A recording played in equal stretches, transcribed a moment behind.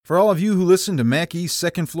For all of you who listen to Mac East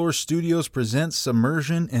Second Floor Studios presents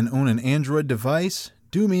Submersion and own an Android device,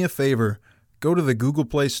 do me a favor. Go to the Google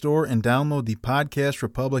Play Store and download the Podcast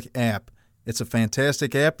Republic app. It's a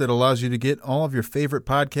fantastic app that allows you to get all of your favorite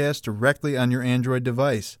podcasts directly on your Android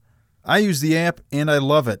device. I use the app and I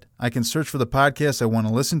love it. I can search for the podcasts I want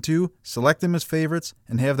to listen to, select them as favorites,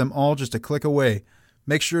 and have them all just a click away.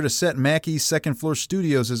 Make sure to set Mac East Second Floor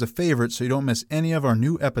Studios as a favorite so you don't miss any of our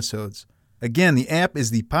new episodes. Again, the app is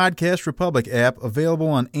the Podcast Republic app, available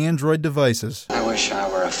on Android devices. I wish I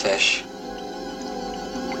were a fish.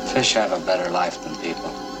 Fish have a better life than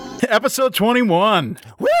people. Episode 21.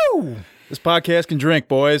 Woo! This podcast can drink,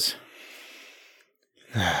 boys.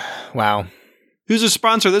 Wow. Who's a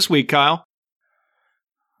sponsor this week, Kyle?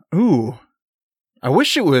 Ooh. I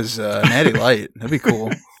wish it was Natty Light. That'd be cool.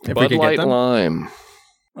 If we Bud could Light get them. Lime.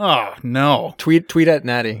 Oh, no. Tweet at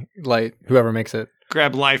Natty Light, whoever makes it.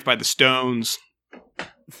 Grab Life by the Stones.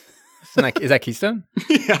 Is that Keystone?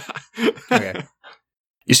 Yeah. Okay.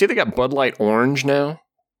 You see they got Bud Light Orange now?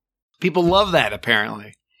 People love that,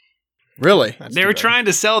 apparently. Really? They were trying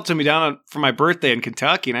to sell it to me for my birthday in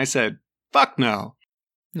Kentucky, and I said, fuck no.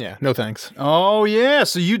 Yeah, no thanks. Oh, yeah.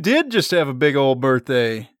 So you did just have a big old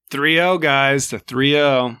birthday. 3-0, guys. The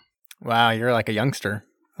 3-0. Wow, you're like a youngster.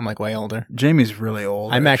 I'm like way older. Jamie's really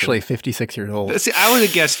old. I'm actually 56 years old. See, I would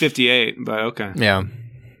have guessed 58, but okay. Yeah.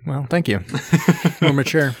 Well, thank you. More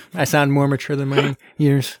mature. I sound more mature than my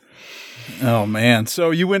years. Oh, man. So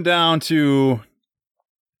you went down to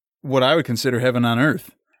what I would consider heaven on earth.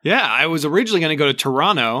 Yeah, I was originally going to go to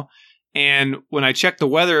Toronto, and when I checked the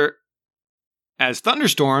weather as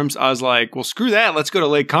thunderstorms, I was like, well, screw that. Let's go to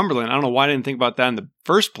Lake Cumberland. I don't know why I didn't think about that in the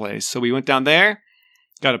first place. So we went down there,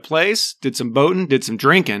 got a place, did some boating, did some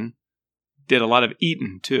drinking, did a lot of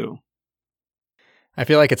eating, too. I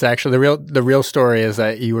feel like it's actually the real story is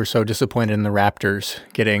that you were so disappointed in the Raptors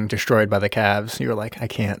getting destroyed by the Cavs. You were like, I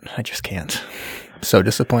just can't. I'm so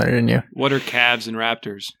disappointed in you. What are Cavs and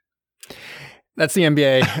Raptors? That's the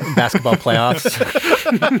NBA basketball playoffs.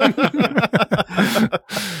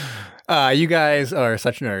 You guys are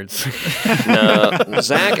such nerds. No,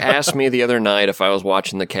 Zach asked me the other night if I was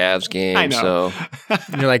watching the Cavs game. I know. So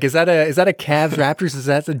You're like, is that a Cavs Raptors? Is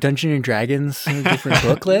that the Dungeons and Dragons different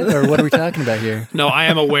booklet, or what are we talking about here? No, I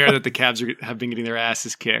am aware that the Cavs have been getting their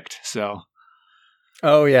asses kicked. So,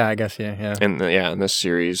 Oh yeah, I guess yeah. in this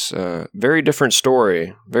series, very different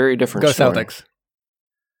story. Very different. Go story. Celtics.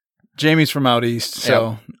 Jamie's from out east,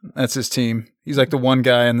 so that's his team. He's like the one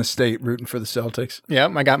guy in the state rooting for the Celtics.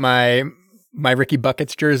 Yep, I got my Ricky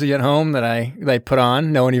Buckets jersey at home that I put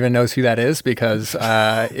on. No one even knows who that is because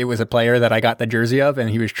it was a player that I got the jersey of, and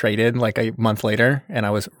he was traded like a month later, and I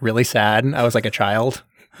was really sad. I was like a child.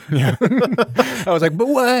 Yeah, I was like, but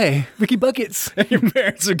why, Ricky Buckets? Your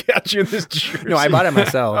parents have got you this jersey. No, I bought it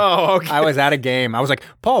myself. Oh, okay. I was at a game. I was like,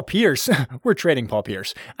 Paul Pierce, we're trading Paul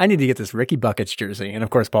Pierce. I need to get this Ricky Buckets jersey. And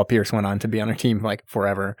of course, Paul Pierce went on to be on our team like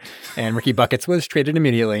forever. And Ricky Buckets was traded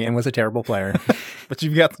immediately and was a terrible player. But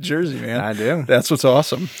you've got the jersey, man. I do. That's what's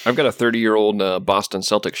awesome. I've got a 30-year-old Boston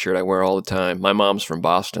Celtics shirt I wear all the time. My mom's from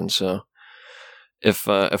Boston, so if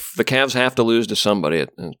the Cavs have to lose to somebody,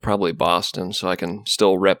 it's probably Boston. So I can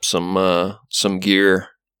still rep some gear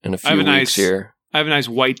in a few weeks here. I have a nice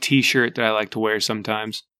white T-shirt that I like to wear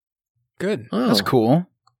sometimes. Good. Oh, That's cool.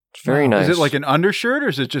 It's very nice. Is it like an undershirt or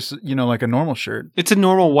is it just, like a normal shirt? It's a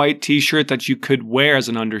normal white T-shirt that you could wear as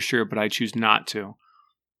an undershirt, but I choose not to.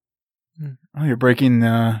 Oh, you're breaking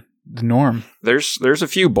the norm. There's a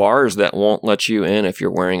few bars that won't let you in if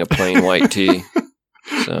you're wearing a plain white tee.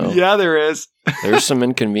 So Yeah, there is. there's some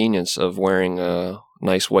inconvenience of wearing a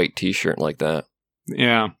nice white T-shirt like that.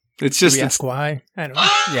 Yeah. It's Did just we ask why? I don't know.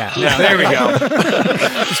 Yeah. Yeah, there we go.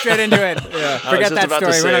 Straight into it. Yeah. I was Forget just that about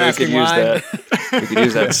to story. say We're not we asking could use why. that. We could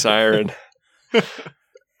use that siren. I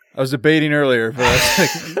was debating earlier, but I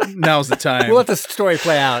was like, now's the time. We'll let the story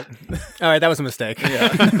play out. All right, that was a mistake.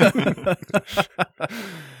 Yeah.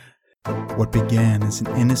 What began as an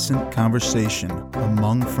innocent conversation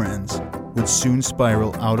among friends would soon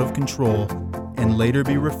spiral out of control and later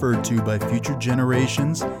be referred to by future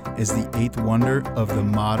generations as the eighth wonder of the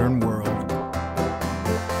modern world.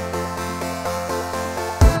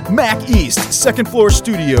 Mac East Second Floor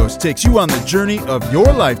Studios takes you on the journey of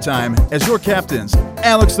your lifetime as your captains,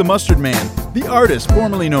 Alex the Mustard Man, the artist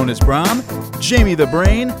formerly known as Brom, Jamie the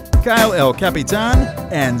Brain, Kyle El Capitan,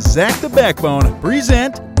 and Zach the Backbone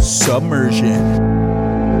present Submersion.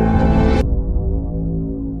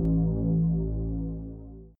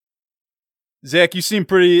 Zach, you seem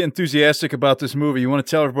pretty enthusiastic about this movie. You want to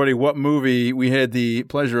tell everybody what movie we had the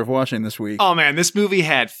pleasure of watching this week? Oh man, this movie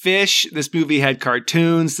had fish. This movie had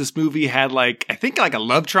cartoons. This movie had I think a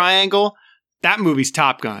love triangle. That movie's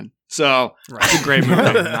Top Gun. So it's a great movie.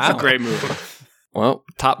 It's a great movie. Well,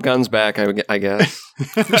 Top Gun's back, I guess.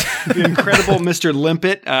 The Incredible Mr.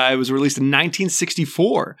 Limpet. It was released in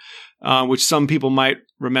 1964, which some people might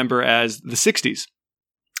remember as the 60s.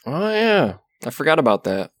 Oh yeah, I forgot about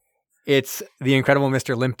that. It's The Incredible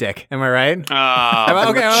Mr. Limp Dick. Am I right?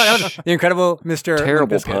 Okay. The Incredible Mr. Terrible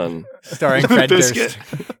Limp Bizkit, pun. Starring Fred Durst.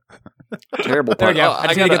 Terrible There pun. we go.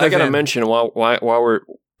 I gotta mention while we're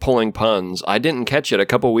pulling puns, I didn't catch it a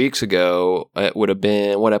couple weeks ago. It would have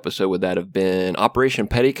been, what episode would that have been? Operation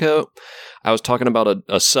Petticoat. I was talking about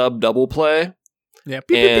a sub double play. Yeah.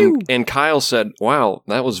 And Kyle said, "Wow,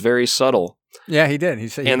 that was very subtle." Yeah, he did. He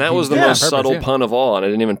said, and that was the most subtle pun of all, and I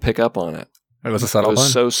didn't even pick up on it. It was a subtle pun. It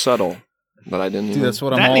was so subtle that I didn't even... That's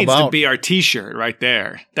what I'm that all needs about. to be our t-shirt right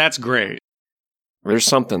there. That's great. There's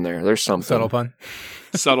something there. There's something. Subtle pun.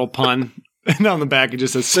 Subtle pun. And on the back it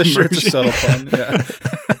just says The shirt's a submersion. subtle pun.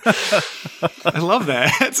 Yeah. I love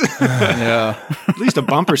that. Yeah. At least a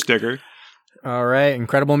bumper sticker. All right.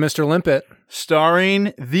 Incredible Mr. Limpet.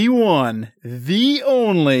 Starring the one, the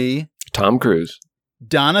only Tom Cruise.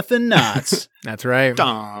 Jonathan Knotts. That's right.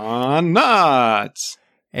 Don Knotts.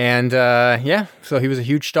 And so he was a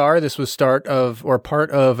huge star. This was part of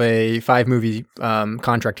a 5-movie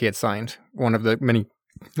contract he had signed. One of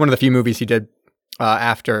the few movies he did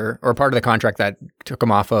after, or part of the contract that took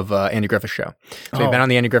him off of Andy Griffith's show. So he'd been on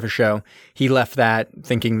the Andy Griffith show. He left that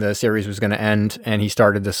thinking the series was going to end, and he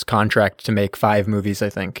started this contract to make 5 movies, I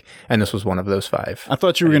think. And this was one of those 5. I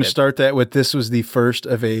thought you were going to start that with this was the first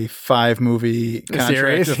of a 5-movie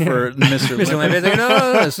contract series? for Mr. Mr. Limpet. Like,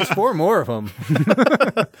 no, this is 4 more of them.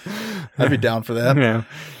 I'd be down for that. Yeah.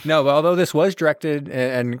 No, but although this was directed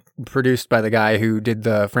and produced by the guy who did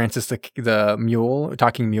the Francis the Mule,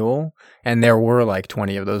 Talking Mule, and there were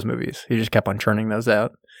 20 of those movies. He just kept on churning those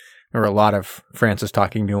out. There were a lot of Francis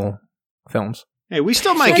Talking Mule films. Hey, we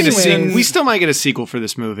still might get a sequel for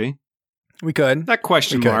this movie. We could. That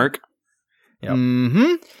question mark. Yep.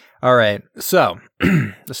 Mm-hmm. All right. So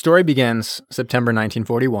the story begins September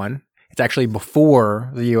 1941. It's actually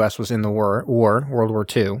before the U.S. was in the World War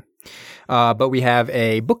II. But we have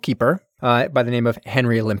a bookkeeper by the name of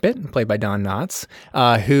Henry Limpet, played by Don Knotts,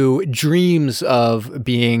 who dreams of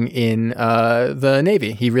being in the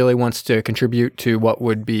Navy. He really wants to contribute to what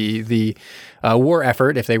would be the war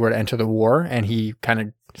effort if they were to enter the war, and he kind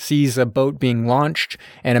of sees a boat being launched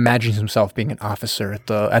and imagines himself being an officer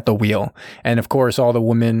at the wheel. And of course, all the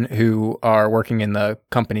women who are working in the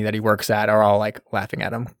company that he works at are all laughing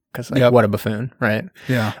at him. Because what a buffoon, right?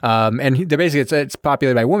 Yeah. And basically it's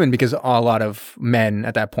populated by women because a lot of men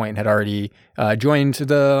at that point had already joined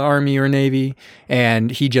the Army or Navy,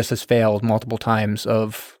 and he just has failed multiple times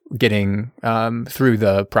of getting through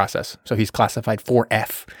the process. So he's classified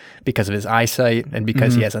 4F because of his eyesight and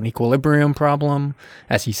because he has an equilibrium problem,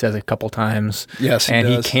 as he says a couple times. Yes, he and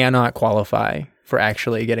does. he cannot qualify for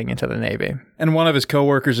actually getting into the Navy. And one of his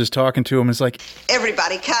coworkers is talking to him and is like,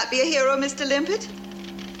 Everybody can't be a hero, Mr. Limpet.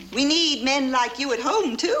 We need men like you at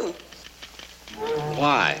home, too.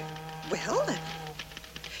 Why? Well,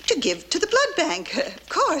 to give to the blood bank, of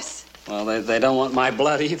course. Well, they don't want my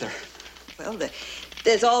blood either. Well,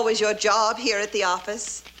 there's always your job here at the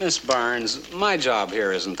office. Miss Barnes, my job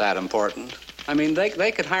here isn't that important. I mean,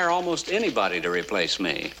 they could hire almost anybody to replace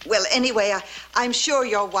me. Well, anyway, I'm sure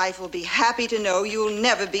your wife will be happy to know you'll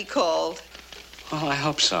never be called. Well, I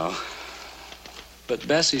hope so. But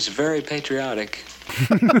Bessie's very patriotic.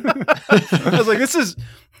 I was like, this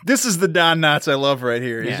is the Don Knotts I love right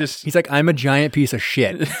here. Yeah. He's like, I'm a giant piece of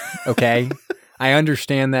shit. Okay. I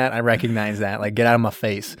understand that. I recognize that. Get out of my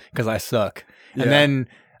face because I suck. Yeah. And then,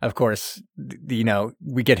 of course,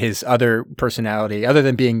 we get his other personality, other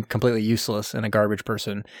than being completely useless and a garbage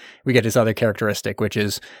person. We get his other characteristic, which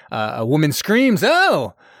is a woman screams,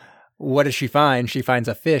 "Oh!" What does she find? She finds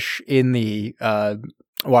a fish in the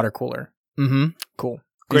water cooler. Mm-hmm. Cool.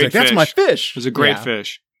 Great He's like, that's my fish. It was a great Yeah.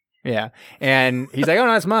 fish. Yeah. And he's like, "Oh,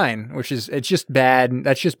 no, that's mine," it's just bad.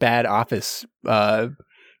 That's just bad office, being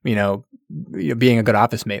a good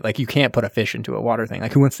office mate. You can't put a fish into a water thing.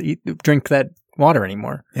 Who wants to drink that water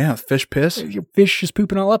anymore? Yeah, fish piss. Your fish is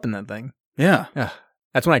pooping all up in that thing. Yeah. Ugh.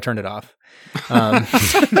 That's when I turned it off.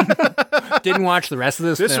 Didn't watch the rest of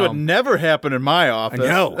this This film. would never happen in my office.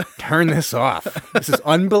 No, turn this off. This is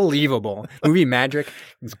unbelievable. Movie magic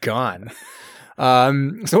is gone.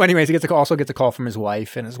 So anyways, he also gets a call from his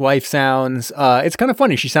wife, and his wife sounds, it's kind of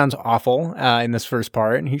funny. She sounds awful, in this first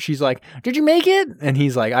part. And she's like, "Did you make it?" And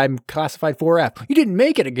he's like, "I'm classified 4F. You didn't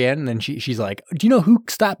make it again." And then she's like, "Do you know who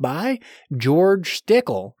stopped by? George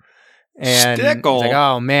Stickle." And Stickle? It's like,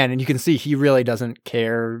 oh man. And you can see he really doesn't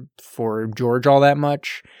care for George all that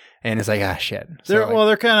much. And it's like, shit. So,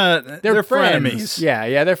 They're kind of, they're friends. frenemies.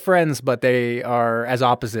 Yeah, they're friends, but they are as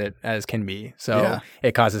opposite as can be. So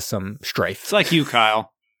it causes some strife. It's like you,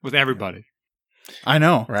 Kyle, with everybody. I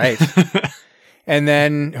know. Right. And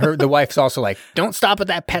then the wife's also like, "Don't stop at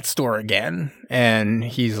that pet store again." And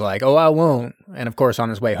he's like, "Oh, I won't." And of course, on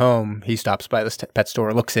his way home, he stops by this pet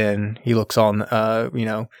store, looks in. He looks on,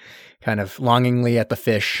 kind of longingly at the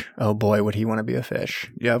fish. Oh boy, would he want to be a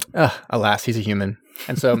fish? Yep. Alas, he's a human.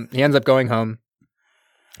 And so he ends up going home.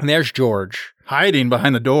 And there's George. Hiding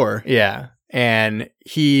behind the door. Yeah. And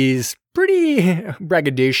he's pretty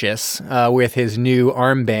braggadocious with his new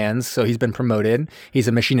armbands. So he's been promoted. He's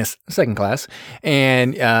a machinist 2nd class.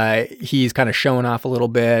 And he's kind of showing off a little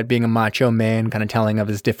bit, being a macho man, kind of telling of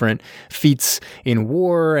his different feats in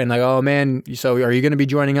war. And like, "Oh, man, so are you going to be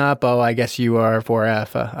joining up?" "Oh, I guess you are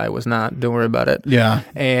 4F. I was not. Don't worry about it." Yeah.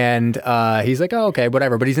 And he's like, "Oh, okay,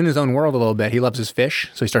 whatever." But he's in his own world a little bit. He loves his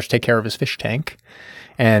fish. So he starts to take care of his fish tank.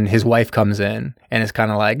 And his wife comes in and is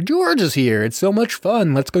kind of like, "George is here. It's so much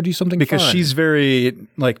fun. Let's go do something Because fun." she's very,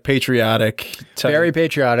 like, patriotic. Very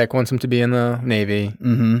patriotic, wants him to be in the Navy.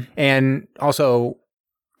 Mm-hmm. And also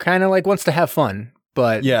kind of like wants to have fun.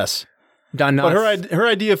 But Yes. Don But Knotts, her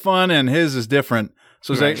idea of fun and his is different.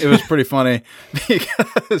 So it was pretty funny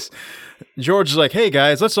because George is like, "Hey,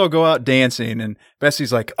 guys, let's all go out dancing." And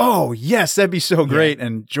Bessie's like, "Oh, yes, that'd be so great."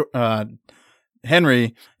 And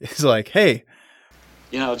Henry is like, "Hey."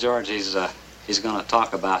 You know, George, he's going to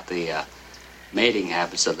talk about the mating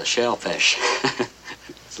habits of the shellfish.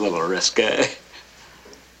 It's a little risque.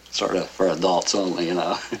 Sort of for adults only, you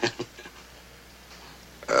know.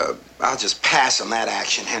 I'll just pass on that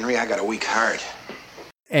action, Henry. I got a weak heart.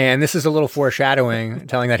 and this is a little foreshadowing,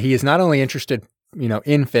 telling that he is not only interested,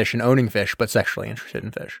 in fish and owning fish, but sexually interested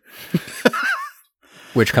in fish.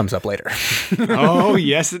 Which comes up later. Oh,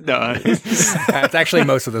 yes, it does. It's actually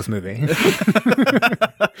most of this movie.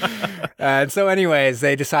 And so anyways,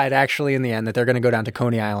 they decide actually in the end that they're going to go down to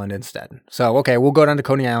Coney Island instead. So, okay, we'll go down to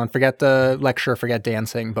Coney Island, forget the lecture, forget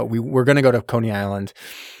dancing, but we're going to go to Coney Island.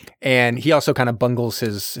 And he also kind of bungles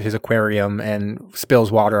his aquarium and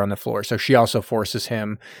spills water on the floor. So she also forces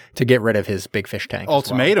him to get rid of his big fish tank.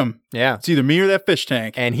 Ultimatum. Yeah. It's either me or that fish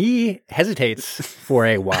tank. And he hesitates for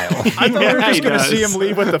a while. I thought we were just going to see him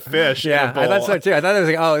leave with the fish. Yeah, I thought so too. I thought it was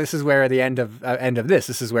like, oh, this is where the end of this.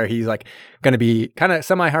 This is where he's like going to be kind of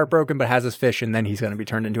semi heartbroken, but has his fish, and then he's going to be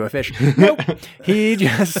turned into a fish. Nope. He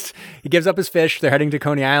gives up his fish. They're heading to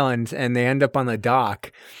Coney Island, and they end up on the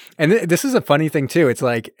dock. And this is a funny thing too. It's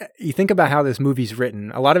like, you think about how this movie's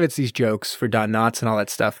written. A lot of it's these jokes for Don Knotts and all that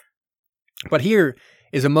stuff. But here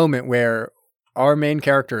is a moment where our main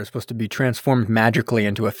character is supposed to be transformed magically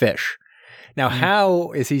into a fish. Now,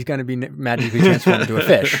 how is he going to be magically transformed into a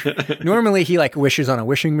fish? Normally, he wishes on a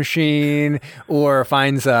wishing machine, or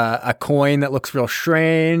finds a coin that looks real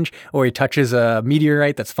strange, or he touches a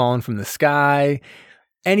meteorite that's fallen from the sky.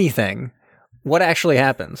 Anything. What actually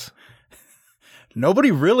happens?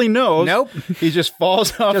 Nobody really knows. Nope. He just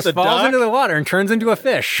falls off the falls dock. into the water and turns into a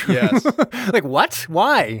fish. Yes. Like, what?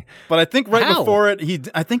 Why? But I think right How? before it,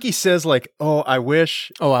 I think he says "Oh, I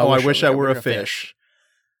wish I were a fish."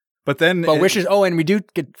 But then, wishes. Oh, and we do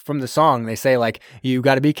get from the song. They say you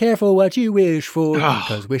got to be careful what you wish for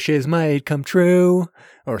because wishes might come true,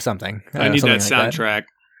 or something. I need something that like soundtrack.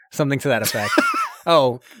 Something to that effect.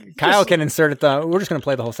 Oh, Kyle can insert it. We're just going to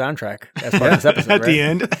play the whole soundtrack as part of this episode. At right? the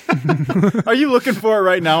end. Are you looking for it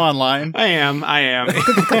right now online? I am.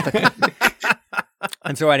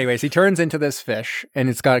 And so anyways, he turns into this fish, and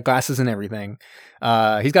it's got glasses and everything.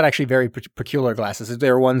 He's got actually very peculiar glasses.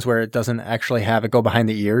 There are ones where it doesn't actually have it go behind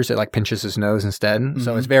the ears. It pinches his nose instead. Mm-hmm.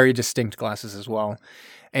 So it's very distinct glasses as well.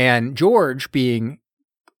 And George, being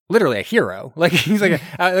literally a hero, he's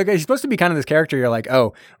he's supposed to be kind of this character. You're like,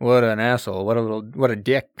 oh, what an asshole. What a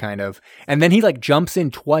dick kind of. And then he jumps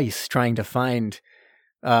in twice trying to find,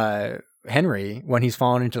 Henry when he's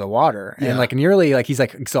fallen into the water, and nearly he's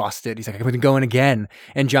exhausted. He's I'm going again,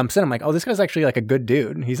 and jumps in. I'm like, oh, this guy's actually a good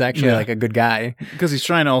dude. He's actually a good guy because he's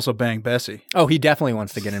trying to also bang Bessie. Oh, he definitely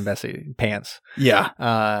wants to get in Bessie pants. Yeah.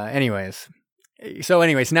 Anyways,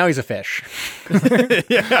 now he's a fish.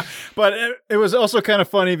 Yeah, but it was also kind of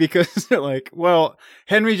funny because they're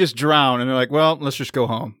Henry just drowned, and they're like, well, let's just go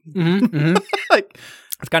home. Mm-hmm, mm-hmm.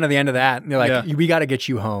 It's kind of the end of that. And they're like, we got to get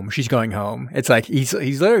you home. She's going home. It's like he's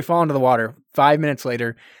literally fallen to the water. 5 minutes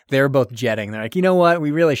later, they're both jetting. They're like, you know what?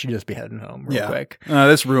 We really should just be heading home real quick.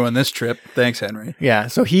 This ruined this trip. Thanks, Henry. Yeah.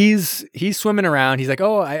 So he's swimming around. He's like,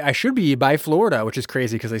 oh, I should be by Florida, which is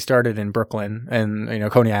crazy because they started in Brooklyn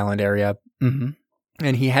and Coney Island area. Mm-hmm.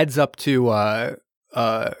 And he heads up to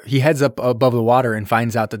above the water and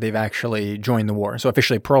finds out that they've actually joined the war. So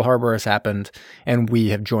officially, Pearl Harbor has happened, and we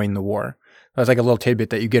have joined the war. That's like a little tidbit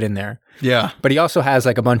that you get in there. Yeah. But he also has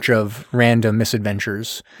like a bunch of random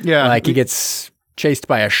misadventures. Yeah. Like he gets chased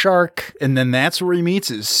by a shark. And then that's where he meets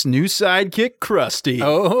his new sidekick, Krusty.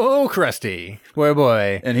 Oh, Krusty.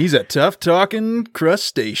 Boy. And he's a tough-talking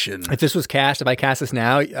crustacean. If I cast this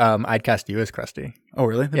now, I'd cast you as Krusty. Oh,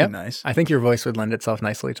 really? That'd be nice. I think your voice would lend itself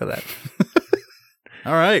nicely to that.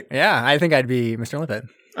 All right. Yeah, I think I'd be Mr. Limpet.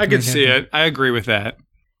 I could see it. I agree with that.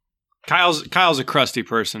 Kyle's a crusty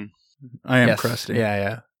person. I am Krusty.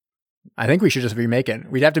 Yeah. I think we should just remake it.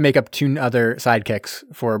 We'd have to make up 2 other sidekicks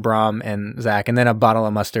for Brom and Zach, and then a bottle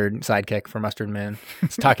of mustard sidekick for Mustard Man.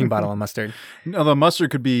 It's a talking bottle of mustard. No, the mustard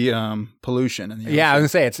could be pollution. I was going to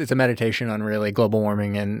say, it's a meditation on really global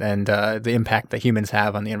warming and the impact that humans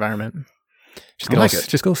have on the environment.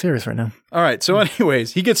 Just go serious right now. All right. So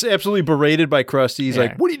anyways, he gets absolutely berated by Krusty. He's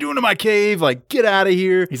like, what are you doing to my cave? Like, get out of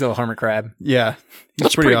here. He's a little hermit crab. Yeah.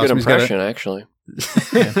 That's pretty awesome. Good impression, actually.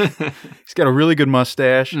 He's got a really good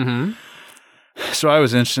mustache. Mm-hmm. So I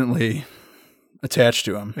was instantly attached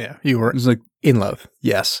to him. Yeah. You were it was like in love.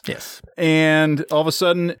 Yes. Yes. And all of a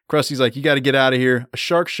sudden, Krusty's like, you got to get out of here. A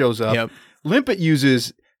shark shows up. Yep. Limpet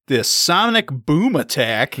uses this sonic boom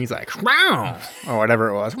attack. He's like, wow, or whatever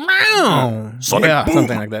it was. Wow. Sonic boom.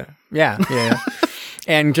 Something like that. Yeah.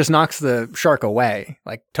 And just knocks the shark away.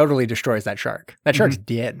 Like totally destroys that shark. That shark's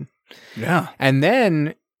dead. Yeah. And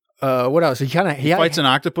then what else? He fights an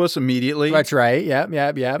octopus immediately. That's right. Yep.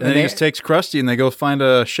 And then he just takes Krusty and they go find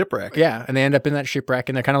a shipwreck. Yeah. And they end up in that shipwreck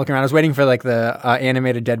and they're kind of looking around. I was waiting for like the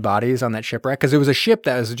animated dead bodies on that shipwreck because it was a ship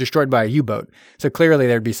that was destroyed by a U-boat. So clearly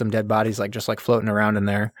there'd be some dead bodies like just like floating around in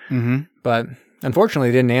there. Mm-hmm. But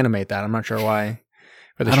unfortunately they didn't animate that. I'm not sure why.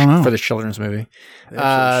 For the children's movie. They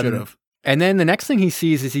actually should have. And then the next thing he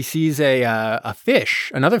sees is a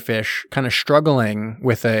fish, another fish, kind of struggling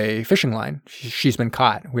with a fishing line. She's been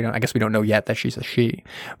caught. I guess we don't know yet that she's a she,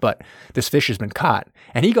 but this fish has been caught.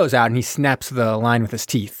 And he goes out and he snaps the line with his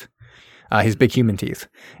teeth, his big human teeth.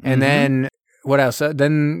 And then what else?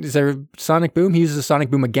 Then is there sonic boom? He uses a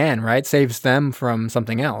sonic boom again, right? Saves them from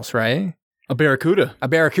something else, right? A barracuda. A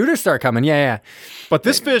barracuda start coming. Yeah. But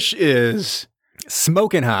this fish is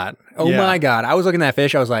smoking hot. Oh my God. I was looking at that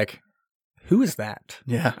fish. I was like, who is that?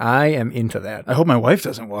 Yeah. I am into that. I hope my wife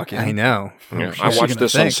doesn't walk in. I know. Yeah, I watched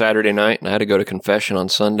this on Saturday night and I had to go to confession on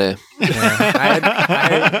Sunday. Yeah,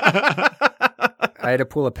 I had to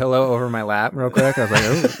pull a pillow over my lap real quick. I was like,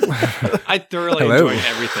 oh. I thoroughly enjoyed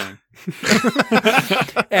everything.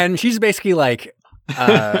 And she's basically like,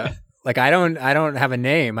 I don't have a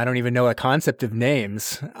name. I don't even know a concept of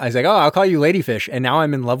names. I was like, oh, I'll call you Ladyfish. And now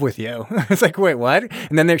I'm in love with you. It's like, wait, what?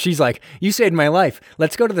 And then she's like, you saved my life.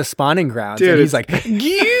 Let's go to the spawning grounds. Dude, and he's like,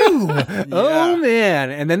 you. Oh man.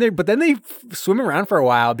 And then they swim around for a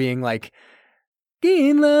while being like,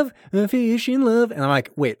 in love, a fish in love. And I'm like,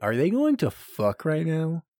 wait, are they going to fuck right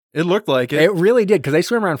now? It looked like it. It really did because they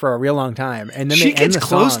swim around for a real long time. And then she gets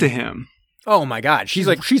close song. To him. Oh my God. She's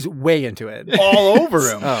way into it. All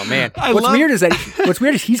over him. Oh man. What's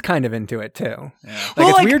weird is he's kind of into it too. Yeah.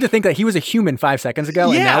 It's weird to think that he was a human 5 seconds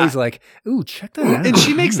ago and now he's like, ooh, check that out. And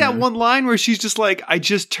she makes that one line where she's just like, I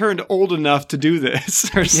just turned old enough to do this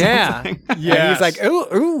or something. Yeah. And he's like,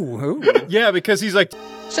 ooh. Yeah, because he's like,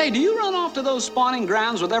 say, do you run off to those spawning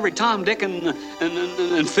grounds with every Tom, Dick, and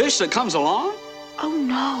fish that comes along? Oh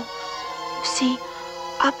no. You see,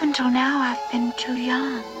 up until now I've been too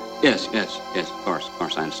young. Yes, of course,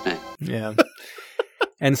 I understand. Yeah.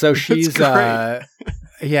 And so she's, or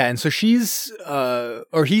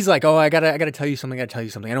he's like, oh, I gotta tell you something. I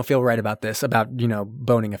don't feel right about this, about,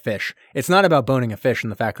 boning a fish. It's not about boning a fish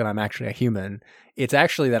and the fact that I'm actually a human. It's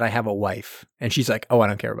actually that I have a wife. And she's like, oh, I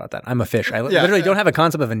don't care about that. I'm a fish. I literally don't have a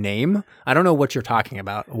concept of a name. I don't know what you're talking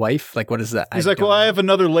about. Wife? Like, what is that? He's like, well, I have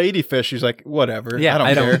another ladyfish. She's like, whatever. Yeah,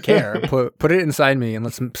 I don't care. Put it inside me and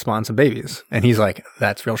let's spawn some babies. And he's like,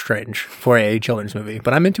 that's real strange for a children's movie.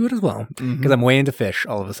 But I'm into it as well because I'm way into fish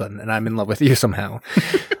all of a sudden. And I'm in love with you somehow.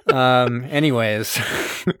 Anyways.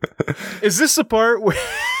 Is this the part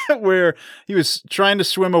where he was trying to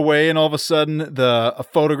swim away and all of a sudden a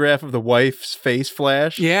photograph of the wife's face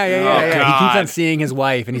flashed? Yeah. He keeps on seeing his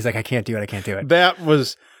wife and he's like, I can't do it. That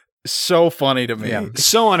was so funny to me. Yeah.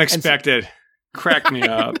 So unexpected. Cracked me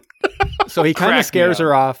up. So he kind Crack of me scares up.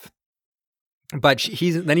 her off, but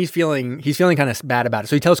he's feeling kind of bad about it.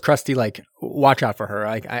 So he tells Krusty, like, watch out for her.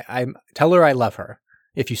 Like, I tell her I love her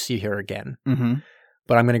if you see her again. Mm-hmm.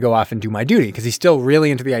 But I'm going to go off and do my duty because he's still really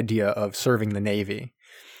into the idea of serving the Navy.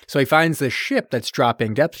 So he finds this ship that's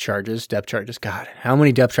dropping depth charges. God, how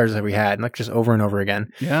many depth charges have we had? Like, just over and over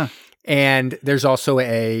again. Yeah. And there's also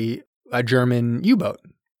a German U-boat.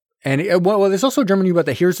 And well, there's also a German U-boat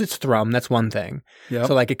that hears its thrum. That's one thing. Yep.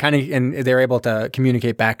 So like it kind of, and they're able to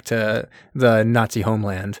communicate back to the Nazi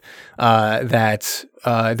homeland that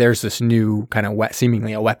there's this new kind of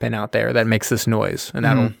seemingly a weapon out there that makes this noise,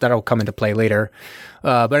 and that'll come into play later.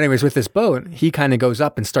 But anyways, with this boat, he kind of goes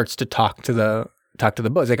up and starts to talk to the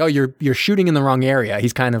boat. It's like, oh, you're shooting in the wrong area.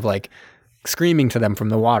 He's kind of like screaming to them from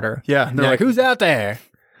the water. Yeah. And they're like, who's out there?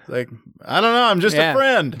 Like, I don't know. I'm just a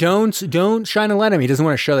friend. Don't shine a light on him. He doesn't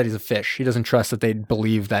want to show that he's a fish. He doesn't trust that they'd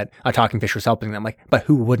believe that a talking fish was helping them. Like, but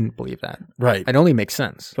who wouldn't believe that? Right. It only makes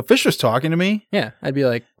sense. If Fish was talking to me, Yeah, I'd be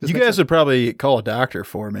like, you guys would probably call a doctor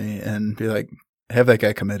for me and be like, have that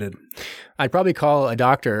guy committed. I'd probably call a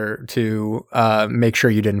doctor to make sure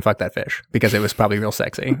you didn't fuck that fish because it was probably real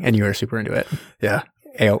sexy and you were super into it. Yeah.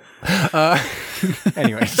 Ayo.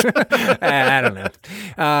 Anyways, I don't know.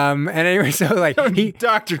 And anyway, so like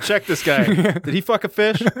Doctor, check this guy. Did he fuck a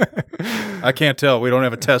fish? I can't tell. We don't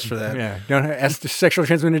have a test for that. Yeah. Don't have sexually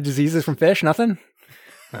transmitted diseases from fish? Nothing?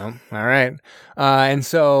 Oh, all right. And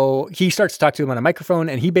so he starts to talk to them on a microphone,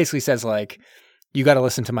 and he basically says, like, you got to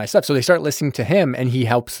listen to my stuff. So they start listening to him, and he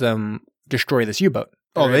helps them destroy this U-boat.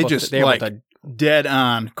 Oh, they just dead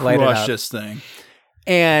on crush this thing.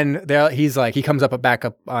 And he's like, he comes back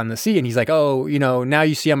up on the sea, and he's like, oh, now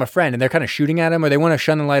you see I'm a friend. And they're kind of shooting at him, or they want to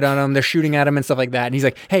shine the light on him. They're shooting at him and stuff like that. And he's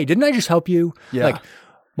like, hey, didn't I just help you? Yeah. Like,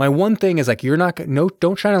 my one thing is like,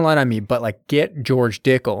 don't shine a light on me, but like get George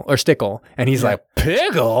Stickle. And he's like,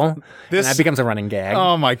 Pickle? And that becomes a running gag.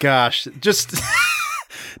 Oh my gosh. Just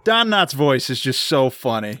Don Knotts' voice is just so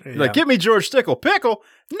funny. Yeah. Like, get me George Stickle. Pickle?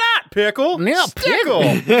 Not Pickle. Yeah,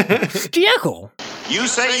 Stickle. Stickle. You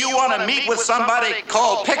say you want to meet with somebody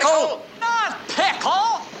called Pickle? Not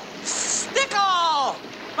Pickle. Stickle.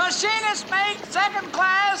 Machinist mate, second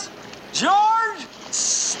class, George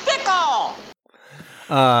Stickle.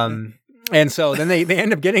 And so then they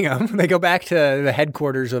end up getting him. They go back to the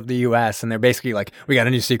headquarters of the U.S. and they're basically like, we got a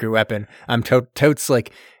new secret weapon. I'm totes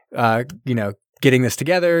like, getting this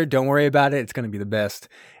together. Don't worry about it. It's going to be the best.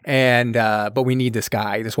 And, but we need this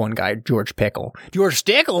one guy, George Pickle. George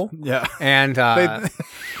Stickle? Yeah. And,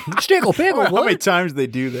 Stickle, Pickle. How many times they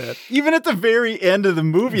do that? Even at the very end of the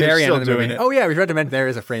movie, they're still doing it. Oh, yeah. We forgot to mention there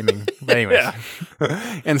is a framing. But anyways.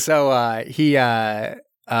 And so,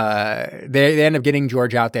 they end up getting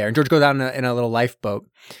George out there, and George goes out in a little lifeboat,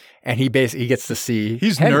 and he gets to see.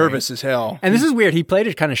 He's Henry. nervous as hell. And this is weird. He played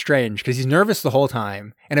it kind of strange because he's nervous the whole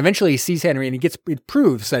time, and eventually he sees Henry, and it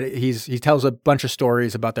proves that he tells a bunch of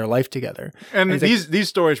stories about their life together. And these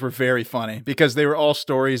stories were very funny because they were all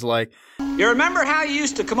stories like, You remember how you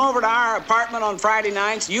used to come over to our apartment on Friday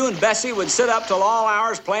nights? You and Bessie would sit up till all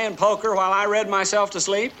hours playing poker while I read myself to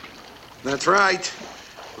sleep? That's right.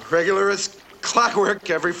 Regular as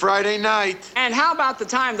clockwork every Friday night. And how about the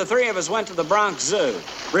time the three of us went to the Bronx Zoo?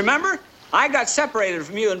 Remember? I got separated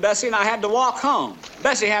from you and Bessie, and I had to walk home.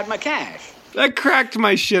 Bessie had my cash. That cracked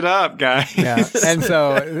my shit up, guys. Yeah. And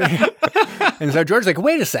so George's like,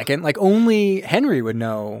 wait a second, like only Henry would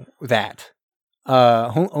know that.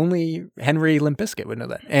 Only Henry Limp Bizkit would know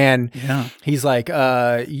that. And he's like,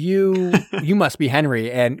 you must be Henry.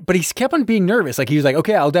 But he kept on being nervous. Like he was like,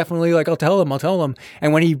 okay, I'll tell him.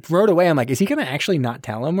 And when he rode away, I'm like, is he going to actually not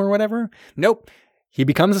tell him or whatever? Nope. He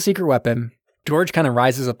becomes a secret weapon. George kind of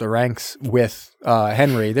rises up the ranks with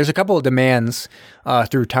Henry. There's a couple of demands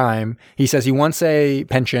through time. He says he wants a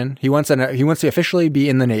pension. He wants to officially be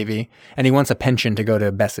in the Navy, and he wants a pension to go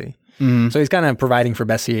to Bessie. Mm-hmm. So he's kind of providing for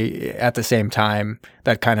Bessie at the same time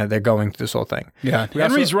that kind of they're going through this whole thing. Yeah,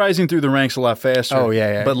 Henry's rising through the ranks a lot faster. Oh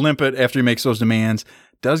yeah. But Limpet, after he makes those demands,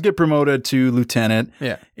 does get promoted to lieutenant.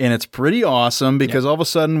 Yeah, and it's pretty awesome because all of a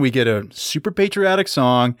sudden we get a super patriotic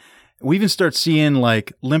song. We even start seeing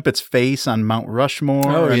like Limpet's face on Mount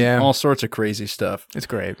Rushmore. All sorts of crazy stuff. It's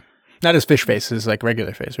great. Not his fish face, his like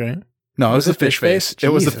regular face, right? No, it was the fish face. It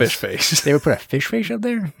was the fish face. They would put a fish face up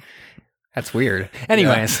there? That's weird.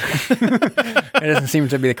 Anyways, it doesn't seem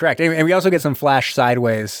to be the correct. And we also get some flash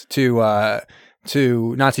sideways to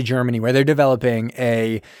Nazi Germany where they're developing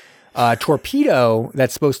a torpedo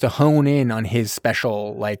that's supposed to hone in on his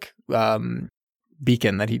special like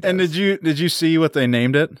beacon that he does. And did you see what they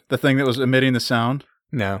named it? The thing that was emitting the sound?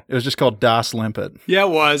 No. It was just called Das Limpet. Yeah, it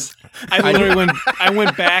was. I literally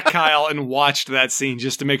went back, Kyle, and watched that scene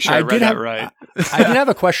just to make sure I read that right. I did have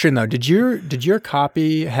a question though. Did your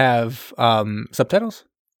copy have subtitles?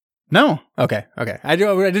 No. Okay. I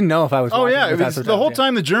didn't know if I was. Oh watching yeah, it without the whole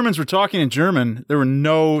time the Germans were talking in German, there were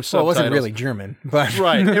no subtitles. Well, it wasn't really German, but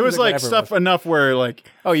right. It was like stuff enough where like.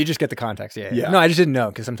 Oh, you just get the context. Yeah. Yeah. No, I just didn't know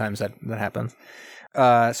because sometimes that happens.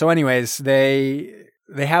 So, anyways, they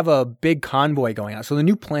have a big convoy going out. So the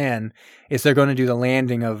new plan is they're going to do the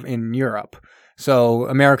landing in Europe. So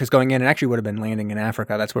America's going in, and actually would have been landing in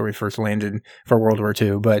Africa. That's where we first landed for World War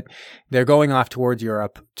II. But they're going off towards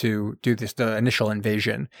Europe to do the initial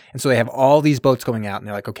invasion. And so they have all these boats going out, and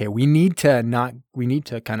they're like, okay, we need to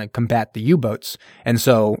kind of combat the U-boats. And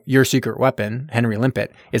so your secret weapon, Henry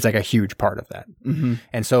Limpet, is like a huge part of that. Mm-hmm.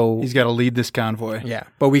 And so he's got to lead this convoy. Yeah,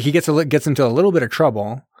 but he gets into a little bit of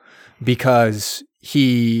trouble because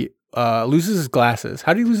he loses his glasses.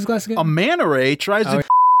 How did he lose his glasses again? A manta ray tries to.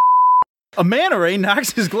 A manta ray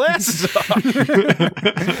knocks his glasses off.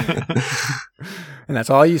 And that's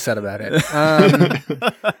all you said about it.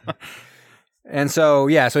 And so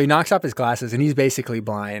he knocks off his glasses and he's basically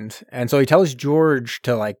blind. And so he tells George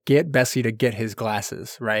to like get Bessie to get his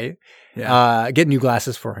glasses, right? Yeah. Get new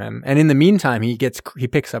glasses for him. And in the meantime, he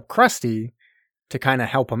picks up Krusty to kind of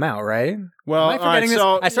help him out, right? Well, Am I forgetting this?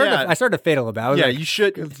 so, I started to fade a little bit. I was yeah, like, you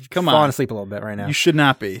should come falling on. asleep a little bit right now. You should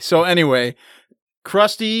not be. So anyway,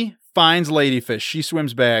 Krusty finds Ladyfish. She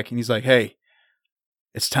swims back, and he's like, "Hey,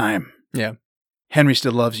 it's time. Yeah, Henry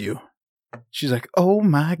still loves you." She's like, "Oh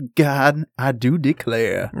my God, I do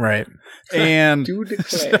declare." Right. And do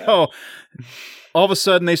declare. So all of a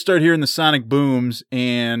sudden, they start hearing the sonic booms,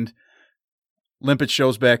 and Limpet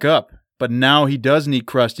shows back up. But now he does need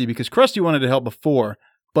Krusty because Krusty wanted to help before.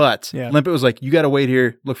 But Limpet was like, "You got to wait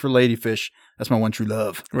here. Look for Ladyfish. That's my one true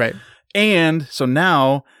love." Right. And so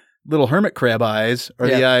now little hermit crab eyes are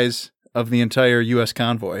the eyes of the entire U.S.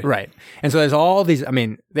 convoy. Right. And so there's all these, I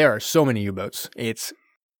mean, there are so many U-boats. It's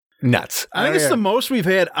nuts. I think it's the most we've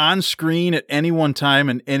had on screen at any one time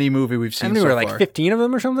in any movie we've seen so there far. were like 15 of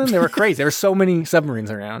them or something. They were crazy. There were so many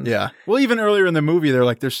submarines around. Yeah. Well, even earlier in the movie, they're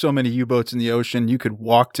like, there's so many U-boats in the ocean, you could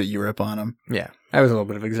walk to Europe on them. Yeah. That was a little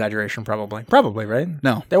bit of exaggeration, probably. Probably, right?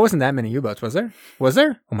 No. There wasn't that many U-boats, was there? Was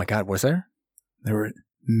there? Oh my God, was there? There were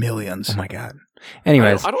millions. Oh my God.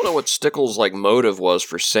 Anyways. I don't know what Stickles' like motive was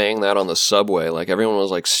for saying that on the subway. Like everyone was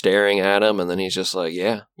like staring at him, and then he's just like,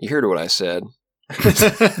 "Yeah, you heard what I said."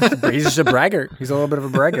 He's just a braggart. He's a little bit of a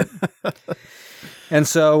braggart. And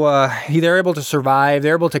so they're able to survive.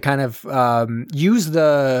 They're able to kind of use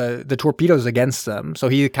the torpedoes against them. So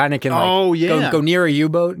he kind of can go near a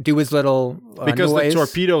U-boat, do his little because noise. the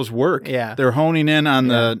torpedoes work. Yeah. They're honing in on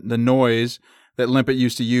the noise that Limpet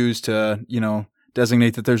used to use to,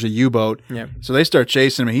 designate that there's a U-boat. Yeah. So they start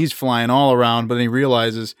chasing him. He's flying all around, but then he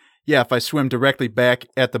realizes, if I swim directly back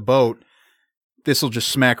at the boat, this will just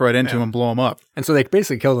smack right into him and blow him up. And so they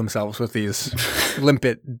basically kill themselves with these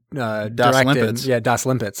Limpet Das Limpets. Yeah, Das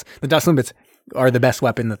Limpets. The Das Limpets are the best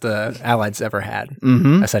weapon that the Allies ever had,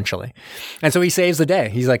 essentially. And so he saves the day.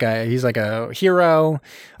 He's like a hero.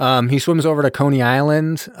 He swims over to Coney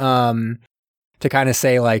Island to kind of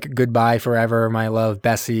say like goodbye forever, my love,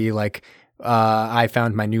 Bessie. Like I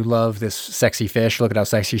found my new love, this sexy fish. Look at how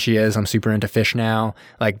sexy she is. I'm super into fish now.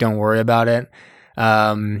 Like, don't worry about it.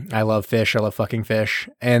 I love fish. I love fucking fish.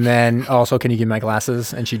 And then also, can you give me my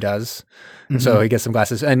glasses? And she does. Mm-hmm. So he gets some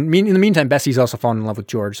glasses. And in the meantime, Bessie's also fallen in love with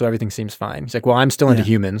George. So everything seems fine. He's like, well, I'm still into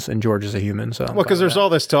humans and George is a human. So, because there's all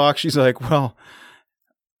this talk. She's like, well,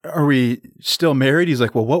 are we still married? He's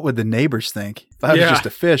like, well, what would the neighbors think? If I was just a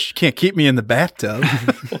fish, you can't keep me in the bathtub.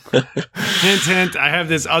 Hint, hint, I have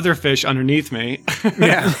this other fish underneath me.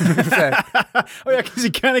 Yeah. Because he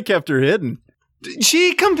kind of kept her hidden.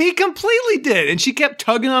 He completely did, and she kept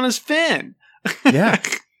tugging on his fin. Yeah.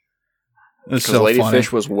 Because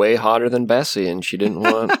Ladyfish was way hotter than Bessie, and she didn't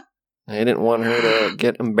want... They didn't want her to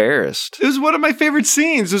get embarrassed. It was one of my favorite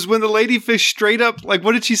scenes. Was when the ladyfish straight up, like,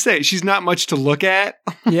 what did she say? She's not much to look at.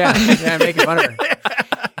 Yeah, making fun of her.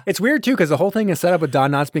 It's weird too because the whole thing is set up with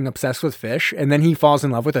Don Knotts being obsessed with fish, and then he falls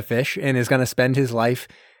in love with a fish and is going to spend his life,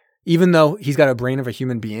 even though he's got a brain of a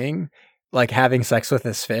human being, like having sex with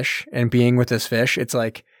this fish and being with this fish. It's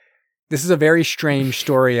like this is a very strange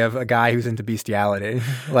story of a guy who's into bestiality.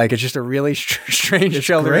 Like it's just a really strange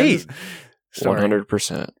children's story.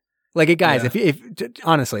 100%. Like, guys, if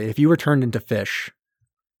honestly, if you were turned into fish,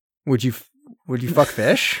 would you fuck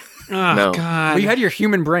fish? Oh, no. God. Well, you had your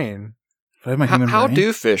human brain. I have my human How brain.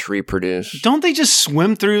 do fish reproduce? Don't they just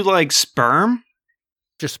swim through, like, sperm?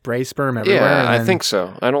 just spray sperm everywhere? Yeah, I think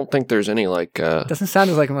so. I don't think there's any like. Doesn't sound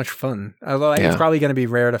as like much fun. Although it's probably going to be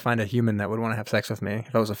rare to find a human that would want to have sex with me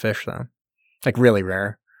if I was a fish, though. Like really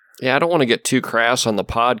rare. Yeah, I don't want to get too crass on the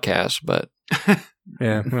podcast, but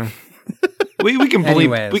yeah, we can bleep.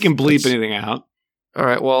 Anyways, we can bleep anything out. All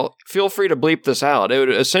right. Well, feel free to bleep this out. It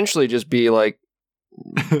would essentially just be like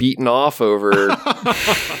beaten off over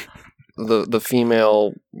the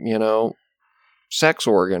female, sex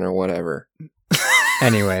organ or whatever.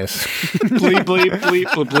 Anyways. Bleep, bleep, bleep,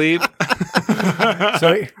 bleep, bleep.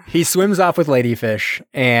 So he swims off with ladyfish,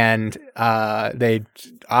 and they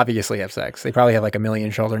obviously have sex. They probably have like 1 million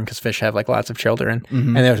children because fish have like lots of children.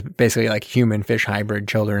 Mm-hmm. And there's basically like human-fish hybrid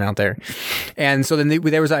children out there. And so then we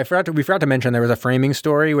forgot to mention there was a framing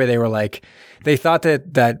story where they were like, they thought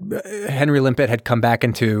that Henry Limpet had come back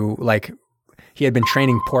into like, he had been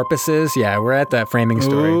training porpoises. Yeah, we're at the framing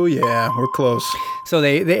story. Oh, yeah, we're close. So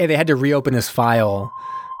they had to reopen his file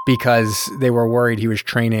because they were worried he was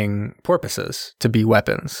training porpoises to be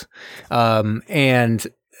weapons. And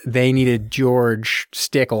they needed George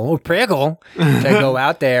Prickle to go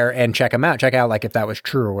out there and check out like if that was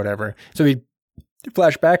true or whatever. So we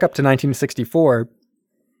flash back up to 1964.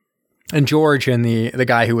 And George and the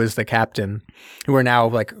guy who was the captain, who are now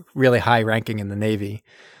like really high ranking in the Navy,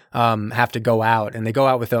 have to go out, and they go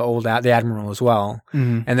out with the admiral as well.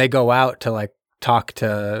 Mm-hmm. And they go out to like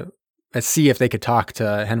see if they could talk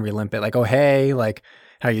to Henry Limpet, like, oh, hey, like,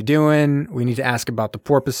 how you doing? We need to ask about the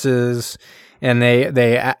porpoises. And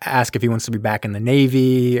they ask if he wants to be back in the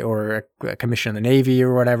Navy or a commission in the Navy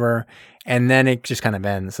or whatever. And then it just kind of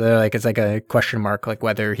ends. So like, it's like a question mark, like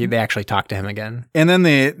whether they actually talk to him again. And then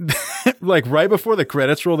they, like right before the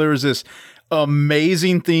credits roll, there was this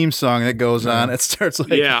amazing theme song that goes on. It starts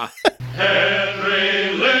like, yeah.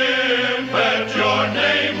 Henry Limpet, your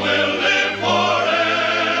name will live forever.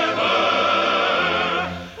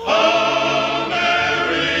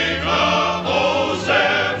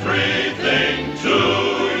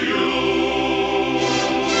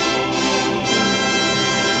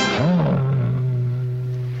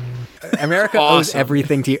 America owes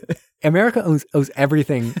everything to you. America owes everything to you. America owes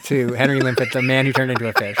everything to Henry Limpet, the man who turned into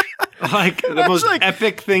a fish. Like the most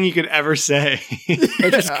epic thing you could ever say.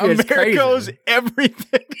 America owes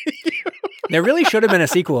everything to you. There really should have been a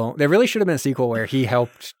sequel. Where he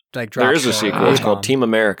helped like drop. There is a sequel. It's called Team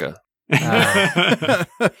America. Because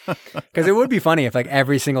it would be funny if like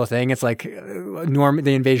every single thing, it's like the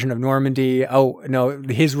invasion of Normandy. Oh no,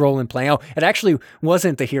 his role in playing. Oh, it actually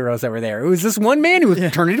wasn't the heroes that were there. It was this one man who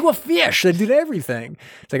was turned into a fish that did everything.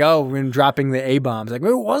 It's like, oh, when dropping the A-bombs, like,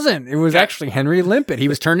 well, it wasn't. It was actually Henry Limpet. He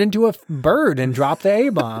was turned into a bird and dropped the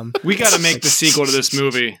A-bomb. We got to make the sequel to this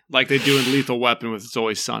movie, like they do in Lethal Weapon with It's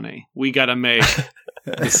Always Sunny. We got to make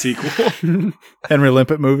the sequel. Henry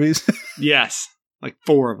Limpet movies. Yes, like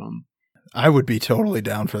 4 of them. I would be totally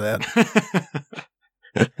down for that.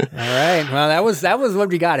 All right. Well, that was what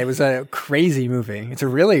we got. It was a crazy movie. It's a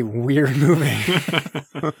really weird movie.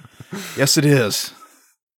 Yes, it is.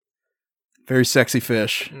 Very sexy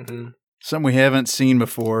fish. Mm-hmm. Something we haven't seen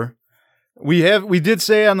before. We did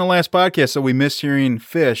say on the last podcast, so we missed hearing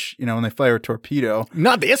fish, when they fire a torpedo.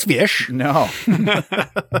 Not this fish. No.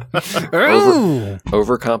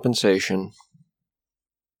 Overcompensation.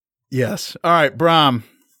 Yes. All right, Brom.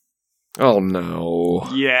 Oh, no.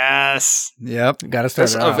 Yes. Yep. Got to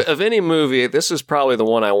start it off. Of any movie, this is probably the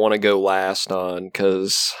one I want to go last on,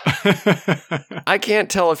 because I can't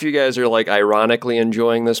tell if you guys are like ironically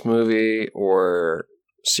enjoying this movie or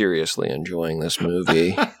seriously enjoying this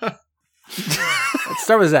movie. Let's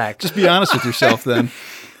start with Zach. Just be honest with yourself then.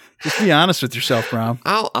 Just be honest with yourself, Brom.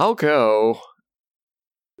 I'll go.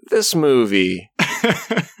 This movie...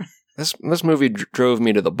 This movie drove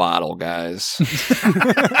me to the bottle, guys.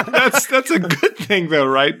 That's a good thing, though,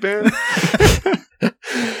 right, Ben?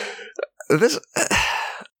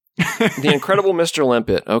 The Incredible Mr.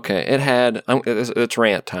 Limpet. Okay, it had. It's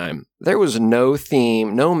rant time. There was no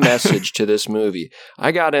theme, no message to this movie.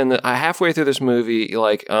 I got in halfway through this movie,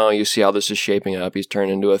 like, oh, you see how this is shaping up. He's turned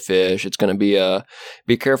into a fish. It's going to be a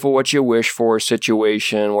be careful what you wish for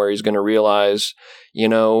situation where he's going to realize,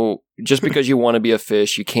 just because you want to be a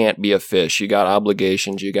fish, you can't be a fish. You got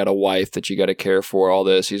obligations. You got a wife that you got to care for, all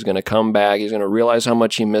this. He's going to come back. He's going to realize how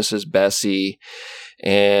much he misses Bessie.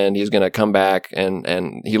 And he's going to come back and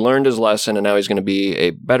he learned his lesson, and now he's going to be a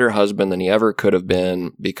better husband than he ever could have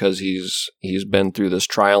been because he's been through this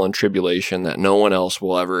trial and tribulation that no one else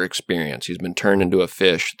will ever experience. He's been turned into a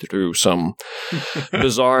fish through some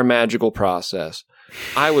bizarre magical process.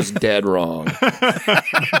 I was dead wrong.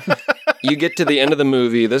 You get to the end of the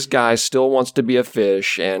movie, this guy still wants to be a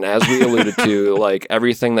fish, and as we alluded to, like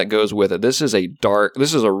everything that goes with it, this is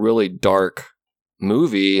a really dark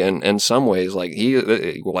movie, and in some ways, like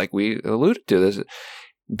we alluded to, this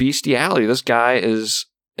bestiality. This guy is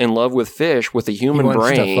in love with fish, with a human he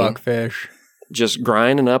wants brain. To fuck fish. Just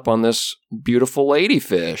grinding up on this beautiful lady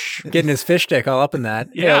fish. Getting his fish stick all up in that.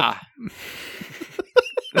 Yeah.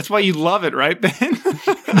 That's why you love it, right, Ben?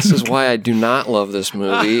 This is why I do not love this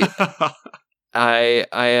movie.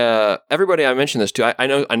 Everybody I mentioned this to, I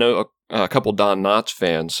know a couple Don Knotts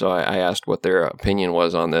fans, so I asked what their opinion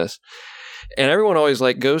was on this. And everyone always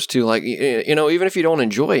like goes to like, you know, even if you don't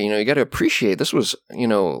enjoy it, you know, you got to appreciate this was, you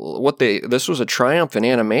know, this was a triumph in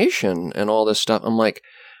animation and all this stuff. I'm like,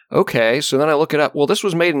 okay, so then I look it up. Well, this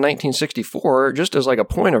was made in 1964. Just as like a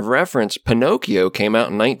point of reference, Pinocchio came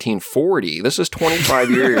out in 1940. This is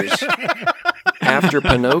 25 years after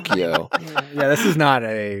Pinocchio. Yeah, this is not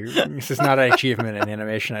an achievement in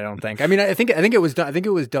animation, I don't think. I mean, I think it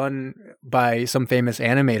was done by some famous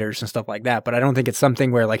animators and stuff like that, but I don't think it's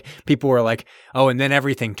something where like people were like, "Oh, and then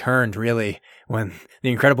everything turned really when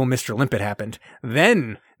The Incredible Mr. Limpet happened."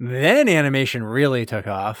 Then animation really took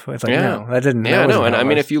off. It's like, no, that didn't. Yeah, no, and I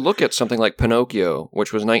mean, if you look at something like Pinocchio,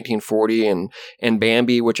 which was 1940, and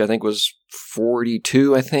Bambi, which I think was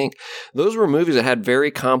 42, I think those were movies that had very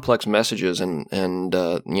complex messages and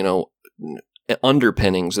you know,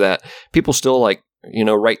 underpinnings that people still like, you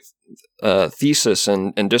know, write thesis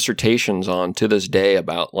and dissertations on to this day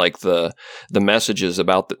about like the messages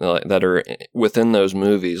about that are within those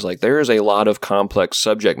movies. Like there is a lot of complex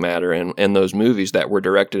subject matter in those movies that were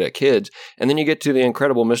directed at kids. And then you get to The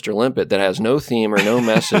Incredible Mr. Limpet that has no theme or no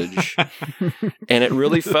message. And it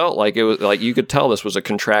really felt like it was like, you could tell this was a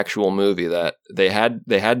contractual movie that they had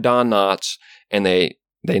Don Knotts and they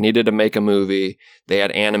needed to make a movie. They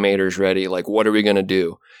had animators ready. Like, what are we going to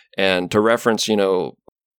do? And to reference, you know,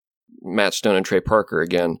 Matt Stone and Trey Parker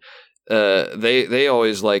again, they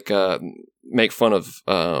always like make fun of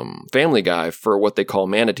Family Guy for what they call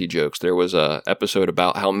manatee jokes. There was a episode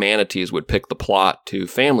about how manatees would pick the plot to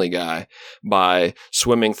Family Guy by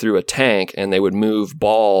swimming through a tank, and they would move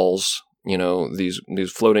balls, you know, these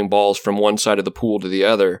floating balls from one side of the pool to the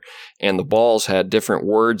other, and the balls had different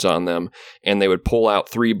words on them, and they would pull out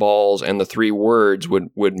 3 balls, and the 3 words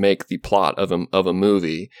would make the plot of a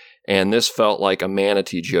movie. And this felt like a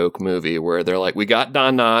manatee joke movie where they're like, we got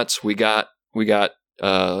Don Knotts, we got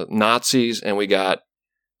Nazis, and we got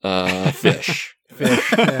fish.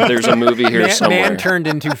 Fish. Yeah. There's a movie here somewhere. Man turned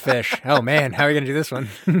into fish. Oh man, how are we gonna do this one?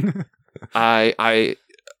 I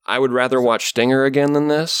would rather watch Stinger again than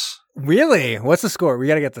this. Really? What's the score? We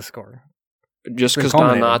got to get the score. Just because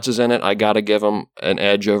Don Knotts is in it, I got to give him an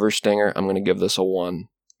edge over Stinger. I'm going to give this a 1.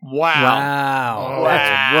 Wow.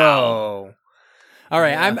 Whoa. All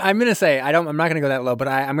right, yeah. I'm going to say I'm not going to go that low, but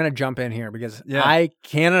I'm going to jump in here because I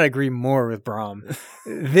cannot agree more with Brom.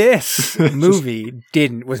 This movie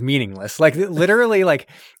was meaningless. Like literally, like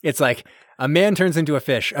it's like a man turns into a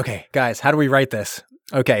fish. Okay, guys, how do we write this?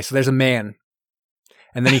 Okay, so there's a man.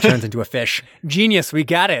 And then he turns into a fish. Genius, we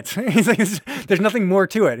got it. He's like, there's nothing more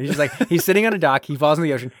to it. He's just like, he's sitting on a dock, he falls in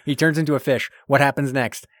the ocean, he turns into a fish. What happens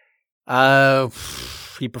next?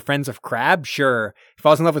 He befriends a crab? Sure. He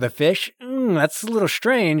falls in love with a fish? That's a little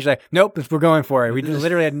strange. Like, nope, we're going for it. We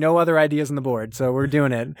literally had no other ideas on the board, so we're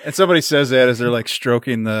doing it. And somebody says that as they're like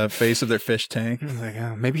stroking the face of their fish tank. He's like,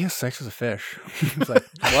 oh, maybe he has sex with a fish. It's like,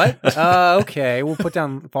 what? Okay, we'll put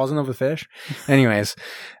down falls in love with fish. Anyways,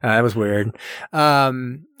 that was weird.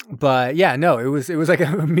 But yeah, no, it was like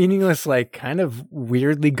a meaningless, like kind of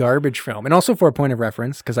weirdly garbage film. And also for a point of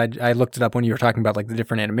reference, because I looked it up when you were talking about like the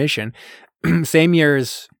different animation. Same year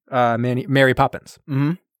as Mary Poppins.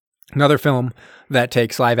 Mm-hmm. Another film that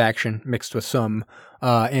takes live action mixed with some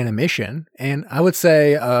animation. And I would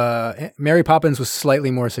say Mary Poppins was slightly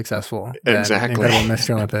more successful than Incredible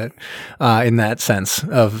Mr. Limpet in that sense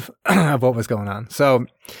of what was going on. So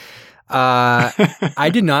I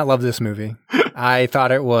did not love this movie. I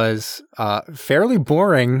thought it was fairly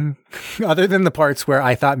boring, other than the parts where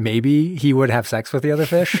I thought maybe he would have sex with the other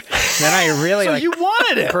fish. Then I really so you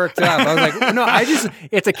wanted it. Perked up. I was like, no,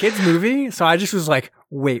 it's a kid's movie, so I just was like,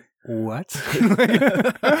 wait, what?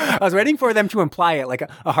 I was waiting for them to imply it, like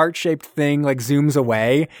a heart-shaped thing like zooms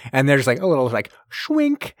away, and there's like a little like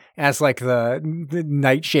schwink as like the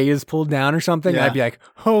nightshade is pulled down or something. Yeah. And I'd be like,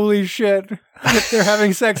 holy shit, they're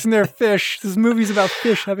having sex and they're fish. This movie's about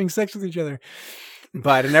fish having sex with each other.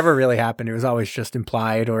 But it never really happened. It was always just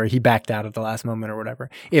implied, or he backed out at the last moment or whatever.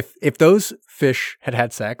 If those fish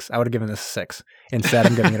had sex, I would have given this a 6. Instead,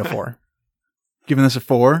 I'm giving it a 4. Giving this a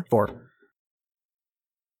 4? 4.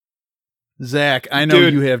 Zach, I know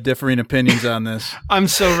Dude. you have differing opinions on this. I'm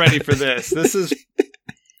so ready for this. This is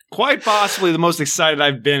quite possibly the most excited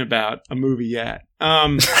I've been about a movie yet.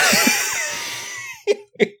 And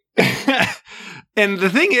the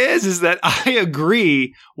thing is that I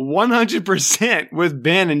agree 100% with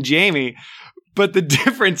Ben and Jamie, but the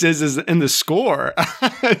difference is in the score.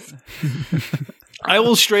 I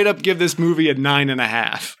will straight up give this movie a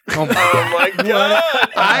 9.5. Oh my God.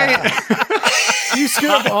 You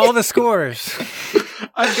screwed up all the scores.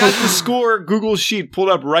 I've got the score Google sheet pulled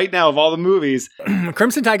up right now of all the movies.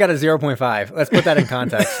 Crimson Tide got a 0.5. Let's put that in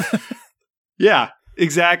context. Yeah,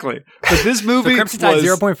 exactly. But this movie So Crimson Tide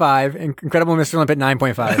 0.5, Incredible Mr. Limpet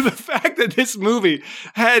 9.5. The fact that this movie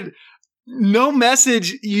had no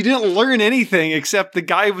message, you didn't learn anything except the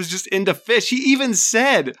guy was just into fish. He even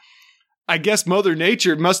said, I guess Mother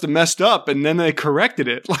Nature must have messed up and then they corrected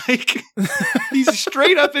it. Like, he's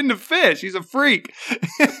straight up into fish. He's a freak.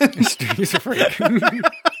 He's a freak.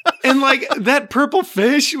 And like, that purple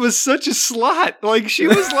fish was such a slut. Like, she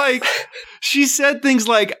was like, she said things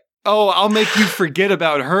like, oh, I'll make you forget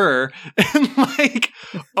about her. And like,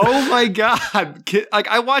 oh my God. Like,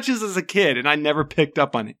 I watched this as a kid and I never picked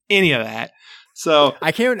up on any of that. So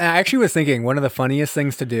I actually was thinking one of the funniest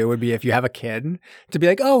things to do would be if you have a kid to be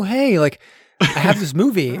like, oh, hey, like I have this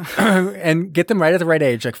movie and get them right at the right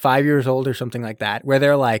age, like 5 years old or something like that, where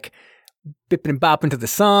they're like bipping and bopping to the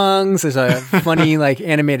songs. There's a funny like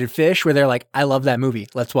animated fish where they're like, I love that movie.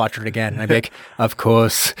 Let's watch it again. And I'd be like, of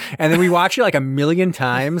course. And then we watch it like 1,000,000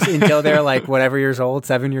 times until they're like whatever years old,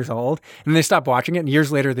 7 years old. And they stop watching it. And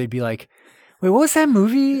years later, they'd be like, wait, what was that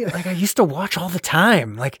movie? Like I used to watch all the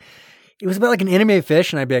time. Like, it was about like an animated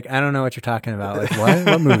fish, and I'd be like, I don't know what you're talking about. Like, what?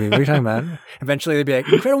 What movie? What are you talking about? Eventually, they'd be like,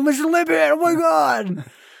 Incredible Mr. Limpet! Oh my God! And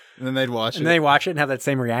then they'd watch it. And then they watch it and have that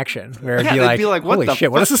same reaction, where it'd Yeah, be like, what holy the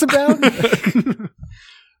shit, what is this about?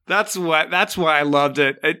 that's why I loved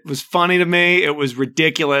it. It was funny to me. It was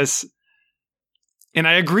ridiculous. And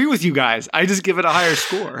I agree with you guys. I just give it a higher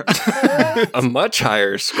score. A much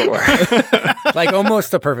higher score. Like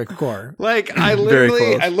almost a perfect score. Like I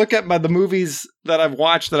literally, I look at the movies that I've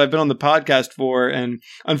watched that I've been on the podcast for, and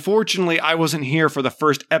unfortunately I wasn't here for the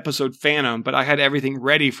first episode Phantom, but I had everything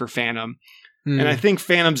ready for Phantom. And I think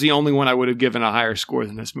Phantom's the only one I would have given a higher score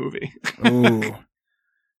than this movie. Ooh.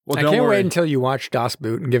 Well, I can't wait until you watch Das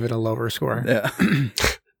Boot and give it a lower score. Yeah.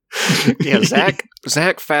 Yeah,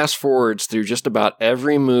 Zach fast forwards through just about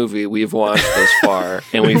every movie we've watched this far,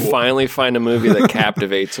 and we finally find a movie that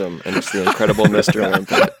captivates him, and it's The Incredible Mr.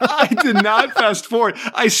 Limpet. I did not fast forward.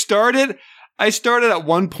 I started at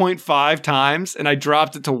 1.5 times, and I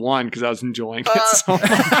dropped it to 1 because I was enjoying it so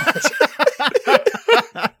much.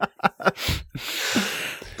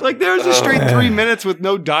 Like there was a straight 3 minutes with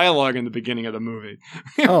no dialogue in the beginning of the movie.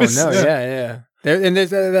 Yeah. And there's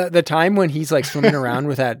the time when he's like swimming around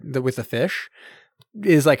with the fish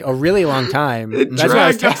is like a really long time. That's why I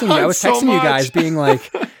was texting you. I was texting you guys being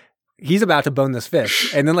like, he's about to bone this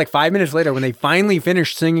fish. And then like 5 minutes later, when they finally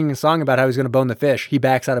finished singing a song about how he's going to bone the fish, he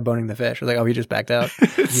backs out of boning the fish. I was like, oh, he just backed out.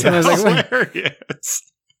 And I was like, hilarious.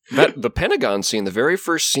 The Pentagon scene, the very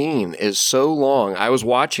first scene, is so long. I was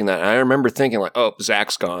watching that, and I remember thinking like, oh,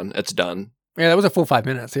 Zach's gone. It's done. Yeah, that was a full 5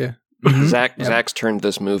 minutes, yeah. Zach's turned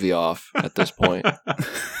this movie off at this point.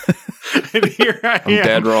 And here I am,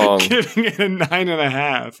 dead wrong. Giving it a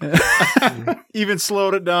 9.5. Even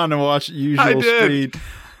slowed it down to watch usual speed.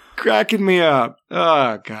 Cracking me up.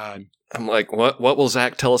 Oh, God. I'm like, what will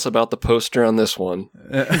Zach tell us about the poster on this one?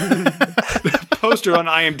 The poster on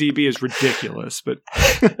IMDb is ridiculous, but...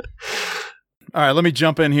 All right, let me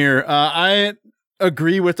jump in here. I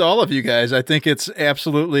agree with all of you guys. I think it's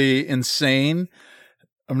absolutely insane.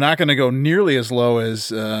 I'm not going to go nearly as low as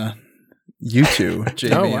you two,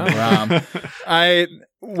 Jamie and Rom.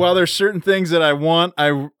 While there's certain things that I want,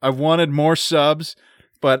 I wanted more subs,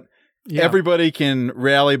 but everybody can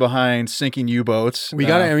rally behind sinking U-boats. We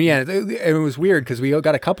got it was weird because we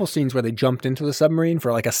got a couple scenes where they jumped into the submarine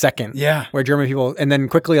for like a second. Yeah. Where German people, and then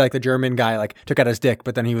quickly like the German guy like took out his dick,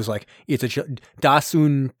 but then he was like, it's a Das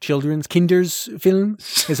un children's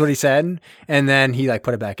Kindersfilm is what he said. And then he like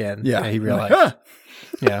put it back in. Yeah. And he realized. Like,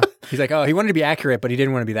 yeah. He's like, oh, he wanted to be accurate, but he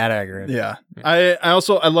didn't want to be that accurate. Yeah. I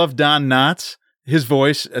love Don Knotts. His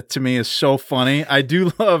voice to me is so funny. I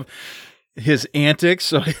do love his antics.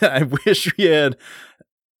 So I wish we had.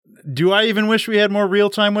 Do I even wish we had more real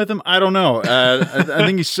time with him? I don't know. I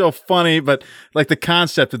think he's so funny, but like the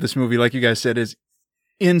concept of this movie, like you guys said, is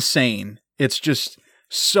insane. It's just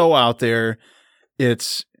so out there.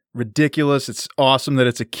 It's ridiculous. It's awesome that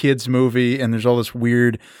it's a kid's movie and there's all this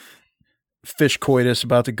weird fish coitus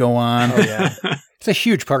about to go on. Oh, yeah. It's a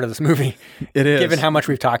huge part of this movie. It is. Given how much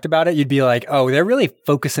we've talked about it, you'd be like, oh, they're really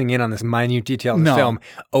focusing in on this minute detail of the film.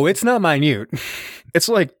 Oh, it's not minute. It's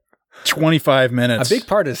like 25 minutes. A big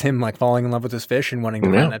part is him like falling in love with this fish and wanting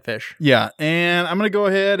to find that fish. Yeah. And I'm going to go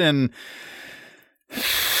ahead and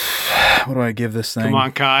what do I give this thing? Come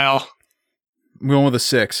on, Kyle. I'm going with a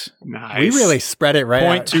 6. Nice. We really spread it right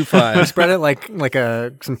out. 0.25. We spread it like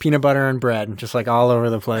some peanut butter and bread, just like all over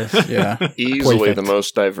the place. Yeah. Easily Perfect. the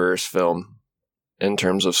most diverse film in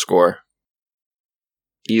terms of score.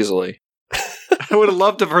 Easily. I would have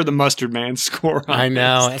loved to have heard the Mustard Man score on I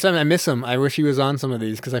know. this. I miss him. I wish he was on some of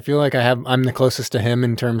these because I feel like I'm the closest to him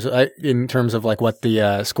in terms of like what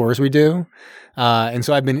the scores we do. And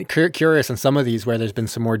so I've been curious on some of these where there's been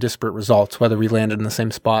some more disparate results, whether we landed in the same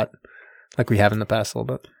spot like we have in the past a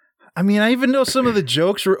little bit. I mean, I even know some of the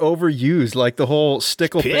jokes were overused, like the whole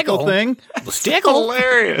stickle pickle thing. Stickle?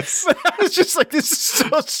 Hilarious. I was just like, this is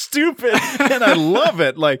so stupid, and I love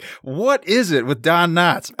it. Like, what is it with Don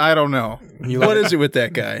Knotts? I don't know. What is it with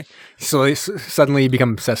that guy? So suddenly you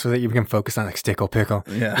become obsessed with it. You become focused on like Stickle Pickle.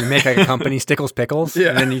 Yeah. You make like a company, Stickles Pickles,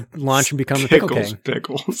 and then you launch and become the Pickle King.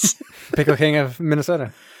 Pickles. Pickle King of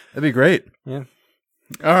Minnesota. That'd be great. Yeah.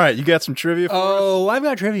 All right, you got some trivia for us? Oh, I've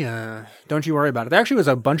got trivia. Don't you worry about it. There actually was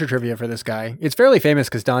a bunch of trivia for this guy. It's fairly famous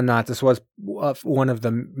because Don Knotts, this was one of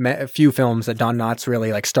the few films that Don Knotts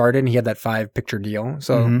really like started, and he had that 5-picture deal.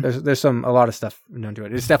 So there's a lot of stuff known to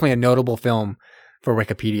it. It's definitely a notable film for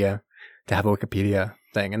Wikipedia to have a Wikipedia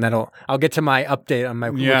thing. And I'll get to my update on my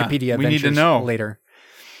Wikipedia we need to adventures know. later.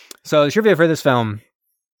 So the trivia for this film.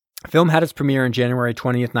 Film had its premiere on January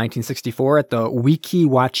 20th, 1964 at the Weeki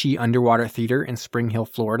Wachee Underwater Theater in Spring Hill,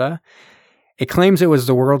 Florida. It claims it was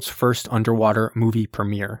the world's first underwater movie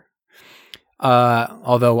premiere.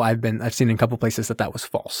 Although I've seen in a couple places that was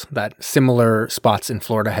false, that similar spots in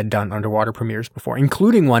Florida had done underwater premieres before,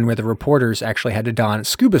 including one where the reporters actually had to don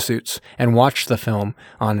scuba suits and watch the film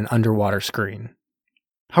on an underwater screen.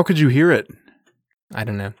 How could you hear it? I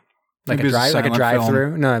don't know. Like Maybe it's a a silent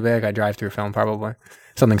drive-through? No, like a drive-through film, probably.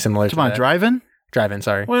 Something similar to Come on, that. drive-in? Drive-in,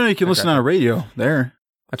 sorry. Well, you can listen on a radio there.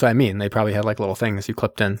 That's what I mean. They probably had like little things you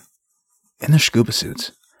clipped in. In their scuba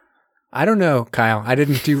suits. I don't know, Kyle. I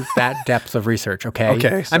didn't do that depth of research, okay?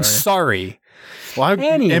 Okay, I'm sorry. Well, I am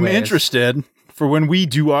Anyways. interested for when we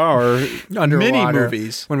do our mini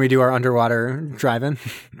movies. When we do our underwater drive-in.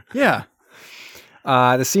 Yeah.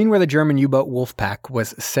 The scene where the German U-boat Wolfpack was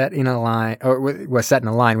set in a line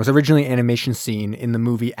was originally an animation scene in the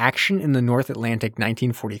movie Action in the North Atlantic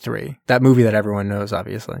 1943. That movie that everyone knows,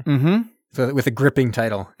 obviously. Mm-hmm. So with a gripping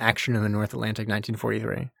title, Action in the North Atlantic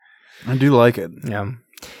 1943. I do like it. Yeah.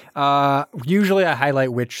 Usually I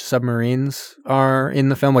highlight which submarines are in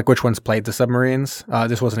the film, like which ones played the submarines.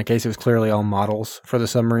 This wasn't a case. It was clearly all models for the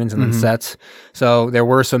submarines and then sets. So there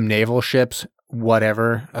were some naval ships,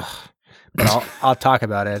 whatever. But I'll talk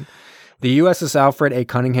about it. The USS Alfred A.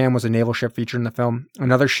 Cunningham was a naval ship featured in the film.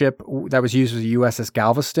 Another ship that was used was the USS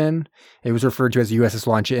Galveston. It was referred to as USS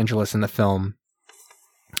Los Angeles in the film.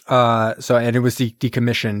 And it was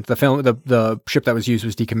decommissioned. The ship that was used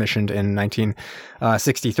was decommissioned in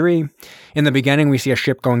 1963. In the beginning, we see a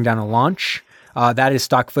ship going down a launch. That is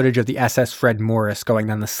stock footage of the SS Fred Morris going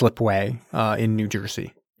down the slipway in New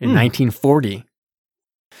Jersey in 1940.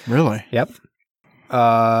 Really? Yep.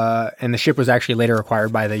 And the ship was actually later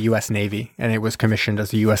acquired by the U.S. Navy, and it was commissioned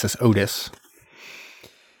as the USS Otis.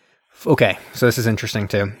 Okay, so this is interesting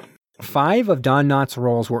too. 5 of Don Knotts'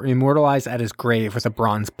 roles were immortalized at his grave with a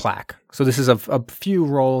bronze plaque. So this is a few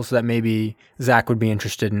roles that maybe Zach would be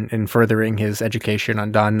interested in furthering his education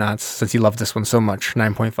on Don Knotts, since he loved this one so much,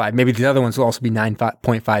 9.5. Maybe the other ones will also be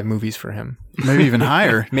 9.5 movies for him. Maybe even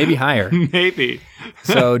higher. Maybe higher. Maybe.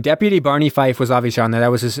 So Deputy Barney Fife was obviously on there. That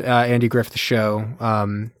was his Andy Griffith show.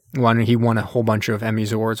 He won a whole bunch of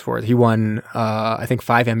Emmys awards for it. He won, I think,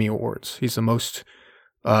 5 Emmy awards. He's the most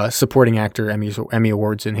supporting actor Emmy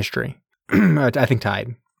awards in history. I think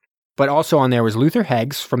tied. But also on there was Luther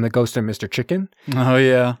Heggs from The Ghost of Mr. Chicken. Oh,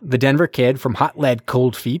 yeah. The Denver Kid from Hot Lead,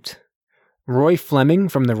 Cold Feet. Roy Fleming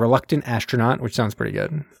from The Reluctant Astronaut, which sounds pretty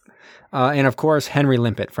good. And of course, Henry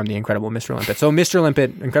Limpet from The Incredible Mr. Limpet. So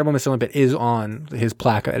Incredible Mr. Limpet is on his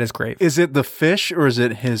plaque at his grave. Is it the fish or is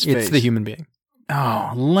it his face? It's the human being.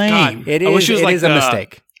 Oh, lame. God, it is a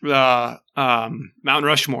mistake. Mount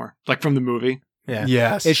Rushmore, like from the movie. Yeah.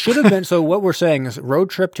 Yes. It should have been. So what we're saying is road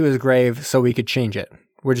trip to his grave so we could change it.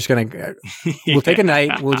 We're just going to, we'll take a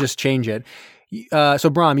night. We'll just change it. So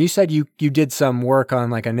Bram, you said you did some work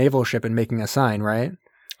on like a naval ship and making a sign, right?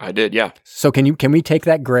 I did, yeah. So can we take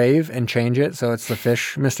that grave and change it so it's the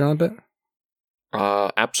fish, Mr. Limpet?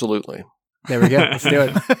 Absolutely. There we go. Let's do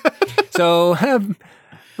it. So,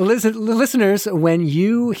 listeners, when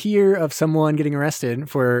you hear of someone getting arrested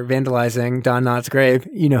for vandalizing Don Knotts' grave,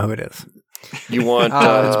 you know who it is. You want, it's you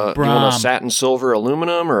want a Brom. satin silver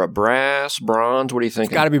aluminum or a brass, bronze? What are you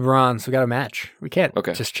thinking? It's got to be bronze. We got to match. We can't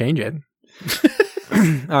just change it.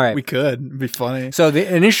 All right. We could. It'd be funny. So an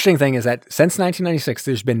interesting thing is that since 1996,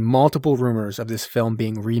 there's been multiple rumors of this film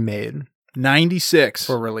being remade 96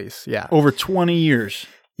 for release. Yeah. Over 20 years.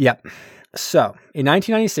 Yep. So in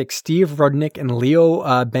 1996, Steve Rudnick and Leo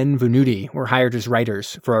Benvenuti were hired as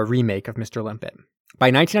writers for a remake of Mr. Limpet. By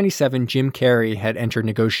 1997, Jim Carrey had entered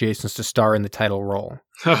negotiations to star in the title role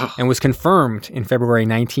and was confirmed in February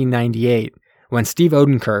 1998 when Steve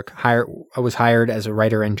Odenkirk was hired as a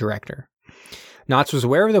writer and director. Knotts was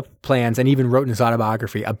aware of the plans and even wrote in his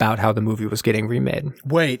autobiography about how the movie was getting remade.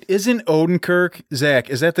 Wait, isn't Odenkirk, Zach,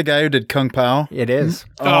 is that the guy who did Kung Pao? It is.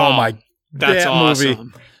 Oh my, that's that awesome.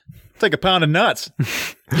 movie. It's like a pound of nuts.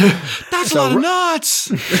 That's a lot of nuts.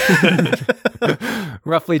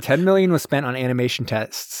 Roughly $10 million was spent on animation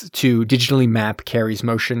tests to digitally map Carrey's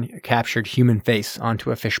motion-captured human face onto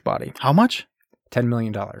a fish body. How much? $10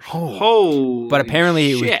 million. Oh, but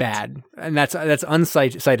apparently it was shit. bad, and that's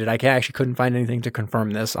unsighted. I actually couldn't find anything to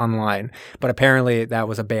confirm this online, but apparently that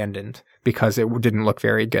was abandoned because it didn't look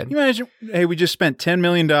very good. You imagine? Hey, we just spent $10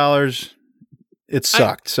 million. It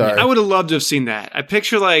sucked. Sorry. I would have loved to have seen that. I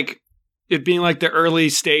picture like it being like the early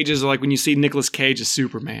stages of like when you see Nicolas Cage as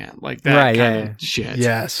Superman, like that kind of shit.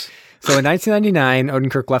 Yes. So in 1999,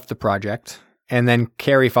 Odenkirk left the project, and then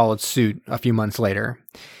Carrey followed suit a few months later.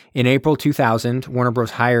 In April 2000, Warner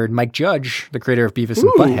Bros. Hired Mike Judge, the creator of Beavis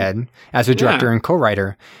and Butthead, as a director and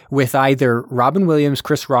co-writer, with either Robin Williams,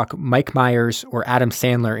 Chris Rock, Mike Myers, or Adam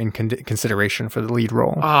Sandler in consideration for the lead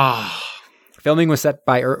role. Filming was set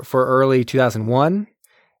for early 2001,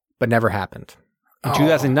 but never happened. In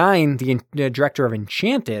 2009, the director of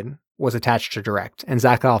Enchanted was attached to direct, and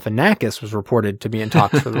Zach Galifianakis was reported to be in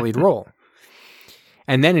talks for the lead role.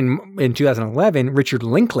 And then in 2011, Richard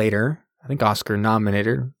Linklater, I think Oscar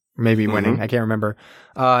nominated, maybe winning, I can't remember,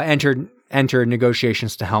 entered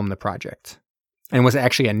negotiations to helm the project, and was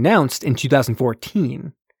actually announced in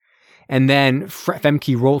 2014. And then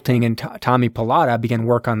Femke Rolting and Tommy Pilata began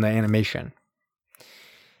work on the animation.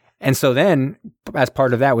 And so then, as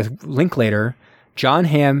part of that, with Linklater, John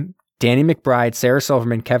Hamm, Danny McBride, Sarah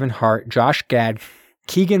Silverman, Kevin Hart, Josh Gad,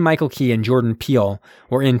 Keegan-Michael Key, and Jordan Peele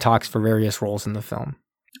were in talks for various roles in the film.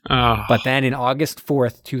 But then in August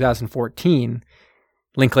 4th, 2014,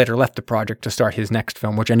 Linklater left the project to start his next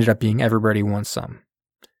film, which ended up being Everybody Wants Some.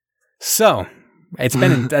 So,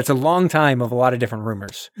 that's a long time of a lot of different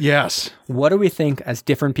rumors. Yes. What do we think as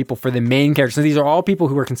different people for the main character? So these are all people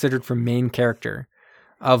who were considered for main character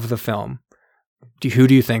of the film. Who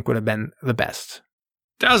do you think would have been the best?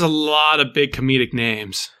 That was a lot of big comedic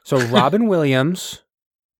names. So Robin Williams,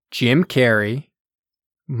 Jim Carrey,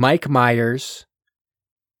 Mike Myers,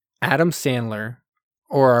 Adam Sandler,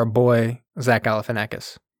 or our boy Zach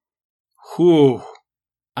Galifianakis. Whew.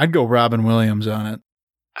 I'd go Robin Williams on it.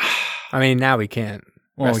 I mean, now we can't.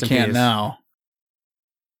 Well, we can't now.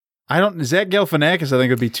 Zach Galifianakis, I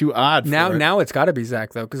think, would be too odd. Now it's got to be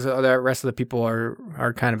Zach though, because the rest of the people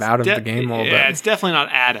are kind of out of the game a little bit. Yeah, it's definitely not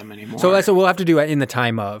Adam anymore. So that's what we'll have to do in the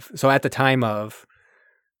time of. So at the time of,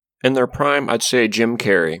 in their prime, I'd say Jim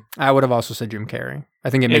Carrey. I would have also said Jim Carrey. I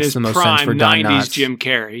think it makes the most prime, sense for Don 90s Knotts. Jim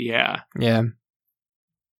Carrey, yeah. Yeah.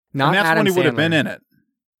 Not and that's Adam when he would have Sandler. been in it.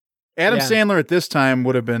 Adam Sandler at this time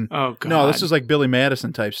would have been. Oh God! No, this is like Billy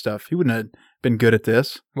Madison type stuff. He wouldn't have been good at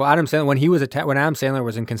this. Well, Adam Sandler when Adam Sandler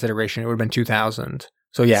was in consideration, it would have been 2000.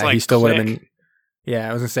 So yeah, like he still would have Click. been. Yeah,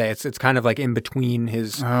 I was gonna say it's kind of like in between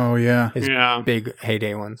his his big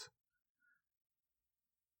heyday ones.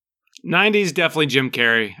 90s definitely Jim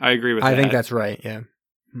Carrey. I agree with that. I think that's right. Yeah,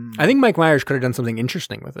 I think Mike Myers could have done something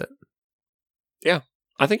interesting with it. Yeah,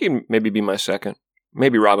 I think he'd maybe be my second.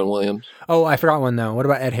 Maybe Robin Williams. Oh, I forgot one though. What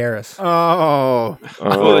about Ed Harris? Oh,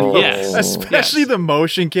 yes. Especially the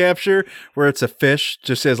motion capture where it's a fish,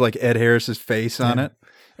 just has like Ed Harris's face on it.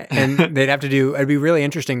 And they'd have to do. It'd be really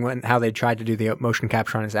interesting how they tried to do the motion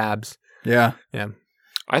capture on his abs. Yeah, yeah.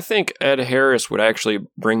 I think Ed Harris would actually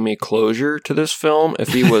bring me closure to this film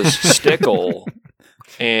if he was Stickle.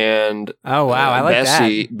 And oh wow, I like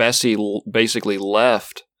that. Bessie basically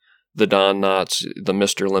left the Don Knotts, the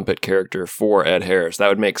Mr. Limpet character, for Ed Harris. That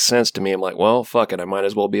would make sense to me. I'm like, well, fuck it, I might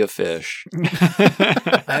as well be a fish.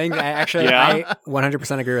 I think I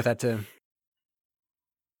 100% agree with that too.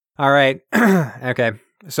 All right, okay.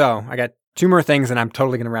 So I got two more things, and I'm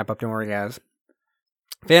totally gonna wrap up. Don't worry, guys.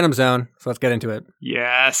 Phantom Zone. So let's get into it.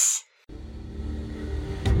 Yes.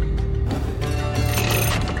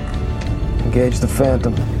 Engage the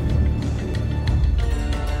Phantom.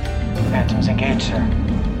 Systems engaged, sir.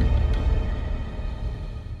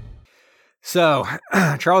 So,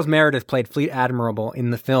 Charles Meredith played Fleet Admiral in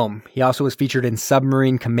the film. He also was featured in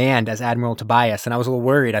Submarine Command as Admiral Tobias, and I was a little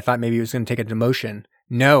worried. I thought maybe he was going to take a demotion.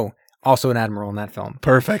 No, also an admiral in that film.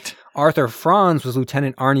 Perfect. Arthur Franz was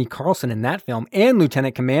Lieutenant Arnie Carlson in that film, and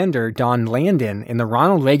Lieutenant Commander Don Landon in the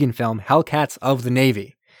Ronald Reagan film Hellcats of the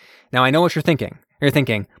Navy. Now, I know what you're thinking. You're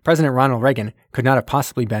thinking, President Ronald Reagan could not have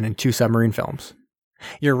possibly been in 2 submarine films.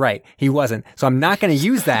 You're right. He wasn't. So I'm not going to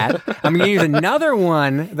use that. I'm going to use another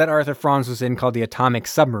one that Arthur Franz was in called The Atomic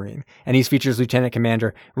Submarine. And he features Lieutenant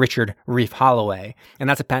Commander Richard Reef Holloway. And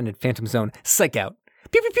that's a patented Phantom Zone psych out.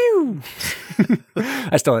 Pew, pew, pew.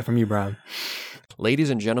 I stole it from you, Brown. Ladies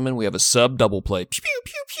and gentlemen, we have a sub double play. Pew, pew,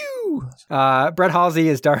 pew, pew. Brett Halsey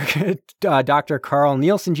is Dr. Carl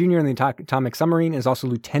Nielsen Jr. in The Atomic Submarine, and is also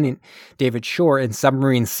Lieutenant David Shore in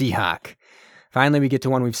Submarine Seahawk. Finally, we get to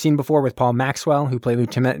one we've seen before with Paul Maxwell, who played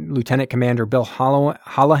Lieutenant Commander Bill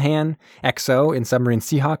Holohan, XO, in Submarine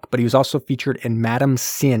Seahawk, but he was also featured in Madam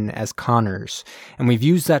Sin as Connors. And we've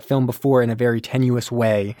used that film before in a very tenuous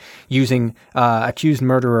way, using accused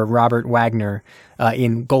murderer Robert Wagner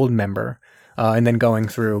in Goldmember, and then going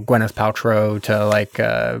through Gwyneth Paltrow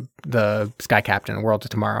to the Sky Captain, World of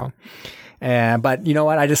Tomorrow. But you know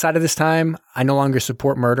what? I decided this time I no longer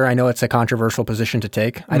support murder. I know it's a controversial position to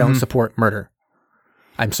take. I don't support murder.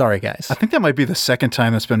 I'm sorry, guys. I think that might be the second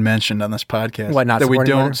time that's been mentioned on this podcast. What, not that we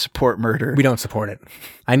don't supporting murder? support murder. We don't support it.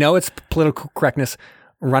 I know it's political correctness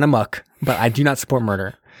run amok, but I do not support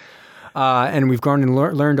murder. And we've grown and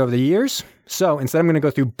learned over the years. So instead, I'm going to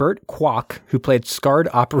go through Bert Kwok, who played Scarred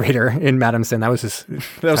Operator in Madam Sin. That was his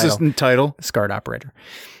title. Scarred Operator.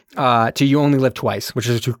 To You Only Live Twice, which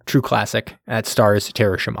is a true classic. That stars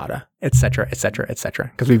Tara Shimada, etc., etc.,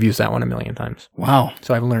 etc. Because we've used that one a million times. Wow.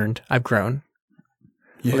 So I've learned. I've grown.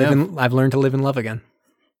 Yeah. I've learned to live in love again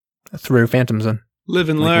through Phantom Zone. Live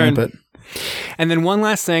and learn. And then one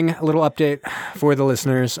last thing, a little update for the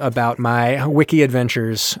listeners about my wiki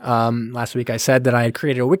adventures. Last week I said that I had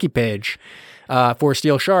created a wiki page for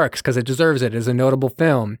Steel Sharks because it deserves it as a notable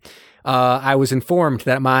film. I was informed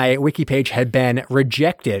that my wiki page had been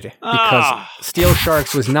rejected because Steel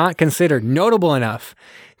Sharks was not considered notable enough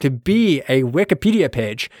to be a Wikipedia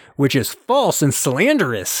page, which is false and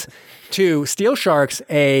slanderous to Steel Sharks,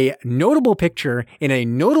 a notable picture in a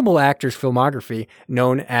notable actor's filmography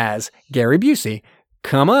known as Gary Busey.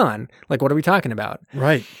 Come on. Like, what are we talking about?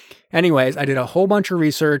 Right. Anyways, I did a whole bunch of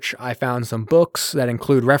research. I found some books that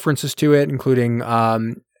include references to it, including,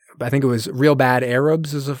 I think it was Real Bad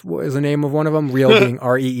Arabs is the name of one of them. Real being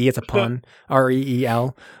R-E-E, it's a pun.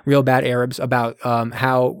 R-E-E-L. Real Bad Arabs, about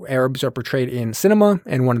how Arabs are portrayed in cinema,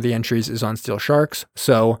 and one of the entries is on Steel Sharks.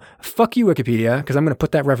 So fuck you, Wikipedia, because I'm going to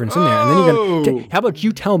put that reference in there. And then you're going to how about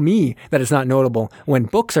you tell me that it's not notable when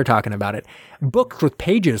books are talking about it? Books with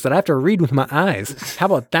pages that I have to read with my eyes. How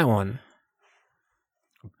about that one?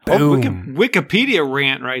 Boom. Wikipedia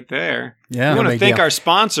rant right there. Yeah. We want to thank our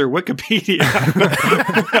sponsor, Wikipedia.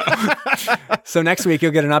 So next week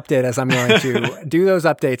you'll get an update as I'm going to do those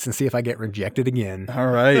updates and see if I get rejected again. All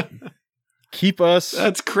right. Keep us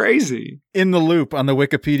That's crazy. in the loop on the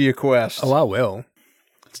Wikipedia quest. Oh, I will.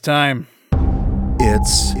 It's time.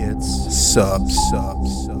 It's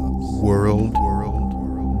world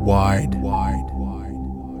wide.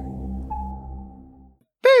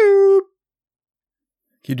 Boop.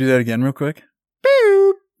 Can you do that again real quick?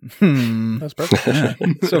 Boop. That's perfect. Yeah,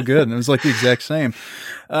 so good. It was like the exact same.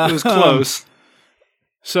 It was close.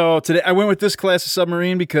 So today I went with this class of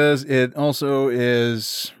submarine because it also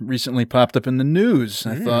is recently popped up in the news.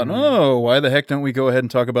 I thought, why the heck don't we go ahead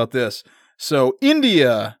and talk about this? So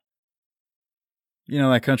India, you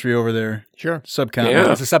know that country over there? Sure. Subcontinent.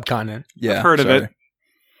 Yeah. It's a subcontinent. Yeah. I've heard of it.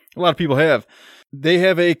 A lot of people have. They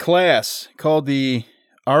have a class called the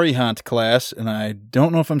Arihant class, and I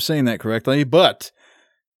don't know if I'm saying that correctly, but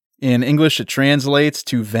in English it translates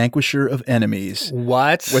to Vanquisher of Enemies.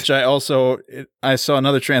 What? Which I saw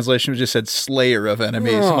another translation which just said Slayer of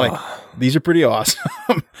Enemies. I'm like, these are pretty awesome.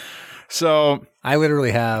 So I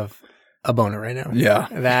literally have a boner right now.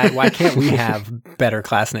 Yeah. Why can't we have better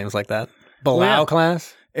class names like that? Bilal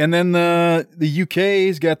class? And then the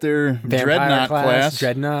UK's got their Vampire Dreadnought class.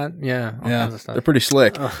 Dreadnought, yeah. All kinds of stuff. They're pretty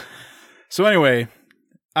slick. So anyway,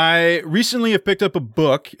 I recently have picked up a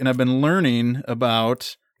book, and I've been learning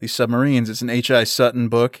about these submarines. It's an H.I. Sutton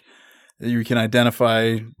book that you can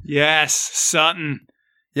identify. Yes, Sutton.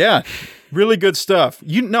 Yeah, really good stuff.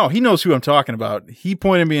 He knows who I'm talking about. He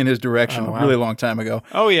pointed me in his direction a really long time ago.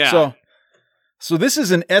 Oh, yeah. So this is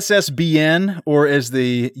an SSBN, or as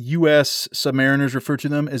the U.S. submariners refer to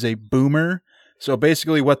them, as a boomer. So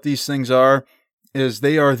basically what these things are, is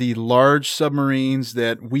they are the large submarines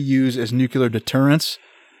that we use as nuclear deterrents.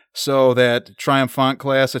 So that Triomphant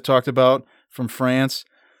class I talked about from France,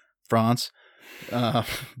 that's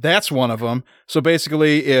one of them. So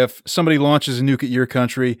basically, if somebody launches a nuke at your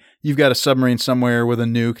country, you've got a submarine somewhere with a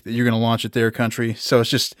nuke that you're going to launch at their country. So it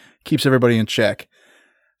just keeps everybody in check.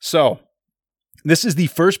 So this is the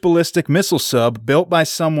first ballistic missile sub built by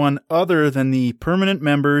someone other than the permanent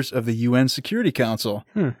members of the UN Security Council.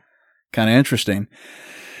 Kind of interesting.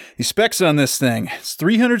 The specs on this thing, it's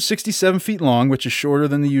 367 feet long, which is shorter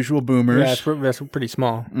than the usual boomers. Yeah, that's pretty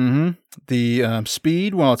small. Mm-hmm. The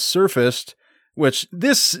speed, while it's surfaced, which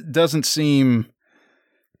this doesn't seem...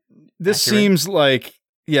 This accurate. seems like...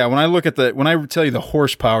 Yeah, when I tell you the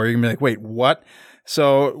horsepower, you're going to be like, wait, what?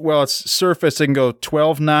 So, well, it's surfaced, it can go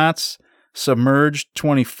 12 knots, submerged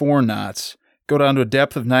 24 knots, go down to a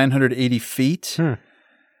depth of 980 feet.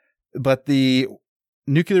 But the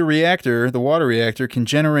nuclear reactor, the water reactor, can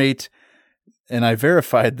generate, and I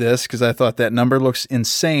verified this because I thought that number looks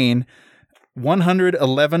insane,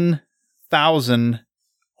 111,000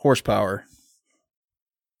 horsepower.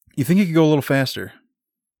 You think it could go a little faster?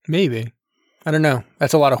 Maybe. I don't know.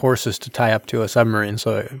 That's a lot of horses to tie up to a submarine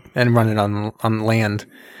and run it on land.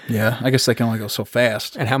 Yeah, I guess they can only go so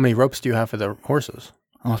fast. And how many ropes do you have for the horses?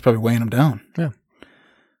 Oh, it's probably weighing them down. Yeah.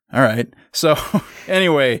 All right. So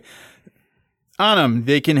anyway, on them,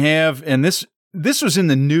 they can have, and this was in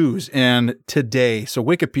the news and today. So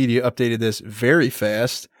Wikipedia updated this very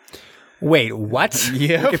fast. Wait, what?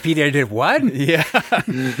 Yeah. Wikipedia did what? Yeah.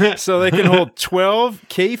 So they can hold 12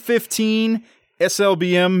 K-15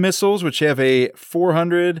 SLBM missiles, which have a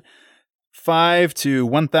 405 to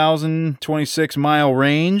 1,026 mile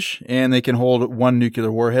range, and they can hold one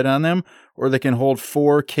nuclear warhead on them, or they can hold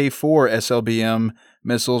 4 K-4 SLBM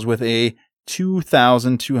missiles with a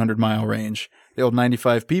 2,200 mile range. They hold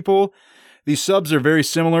 95 people. These subs are very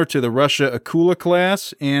similar to the Russia Akula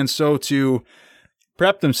class, and so to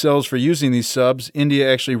prep themselves for using these subs,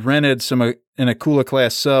 India actually rented an Akula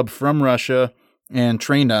class sub from Russia and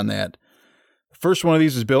trained on that. The first one of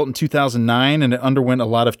these was built in 2009, and it underwent a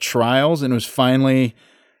lot of trials, and it was finally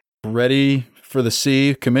ready for the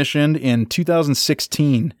sea, commissioned in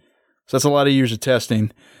 2016. So that's a lot of years of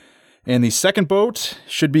testing. And the second boat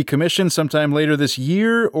should be commissioned sometime later this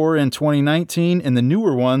year or in 2019, and the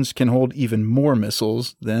newer ones can hold even more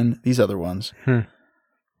missiles than these other ones. And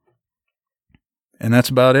that's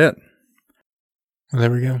about it. Well,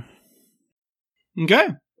 there we go. Okay.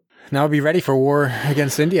 Now we'll be ready for war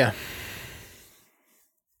against India.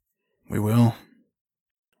 We will.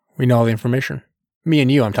 We know all the information. Me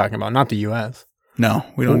and you, I'm talking about, not the U.S. No,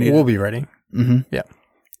 we don't need We'll it. be ready. Mm-hmm. Yeah.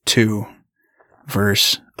 2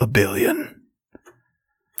 versus a billion.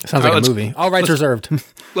 Sounds like a movie. All rights reserved.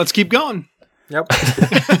 Let's keep going. Yep.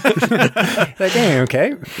 Like, hey,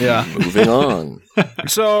 okay. Yeah. Moving on.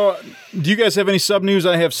 So, do you guys have any sub news?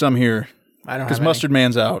 I have some here. I don't have because any. Mustard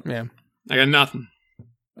Man's out. Yeah. I got nothing.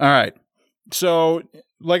 All right. So,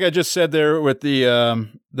 like I just said there with the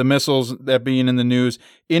missiles that being in the news,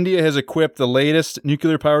 India has equipped the latest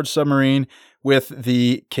nuclear-powered submarine with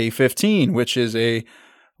the K-15, which is a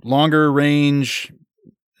longer range,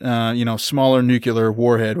 smaller nuclear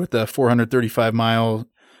warhead with a 435-mile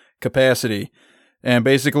capacity. And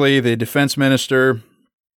basically, the defense minister,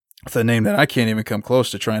 with a name that I can't even come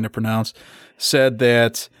close to trying to pronounce, said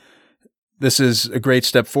that this is a great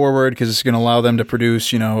step forward because it's going to allow them to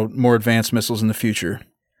produce, more advanced missiles in the future.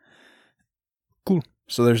 Cool.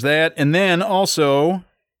 So there's that. And then also,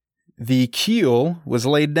 the keel was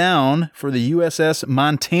laid down for the USS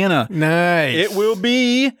Montana. Nice. It will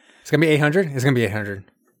be... It's going to be 800? It's going to be 800.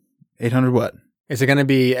 800 what? Is it going to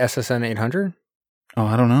be SSN 800? Oh,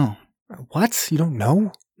 I don't know. What? You don't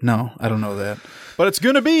know? No, I don't know that. But it's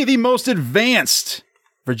going to be the most advanced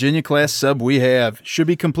Virginia-class sub we have. Should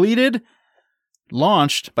be completed,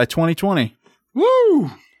 launched by 2020.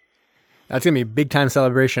 Woo! That's going to be a big-time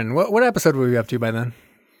celebration. What episode will we be up to by then?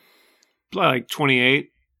 Like 28.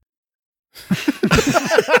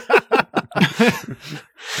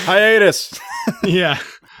 Hiatus. Yeah.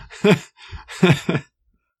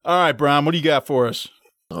 All right, Brom, what do you got for us?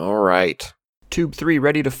 All right. Tube 3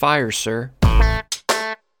 ready to fire, sir.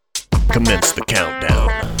 Commence the countdown.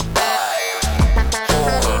 5,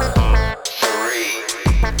 4, 3, 2,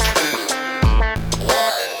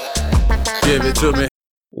 1. Give it to me.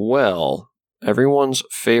 Well, everyone's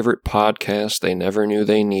favorite podcast they never knew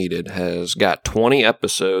they needed has got 20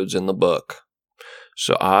 episodes in the book.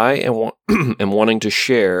 So I am wanting to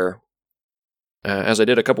share, as I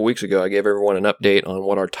did a couple weeks ago, I gave everyone an update on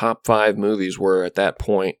what our top 5 movies were at that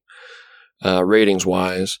point,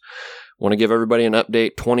 ratings-wise. Want to give everybody an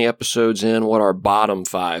update 20 episodes in what our bottom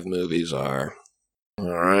 5 movies are.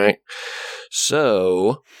 All right.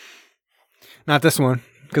 So. Not this one,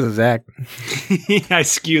 because of Zach. I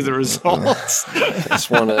skew the results.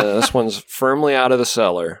 This one's firmly out of the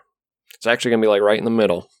cellar. It's actually going to be like right in the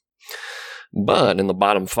middle. But in the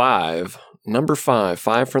bottom 5, number 5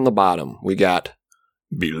 from the bottom, we got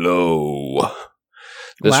Below.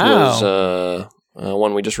 This was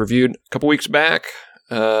one we just reviewed a couple weeks back.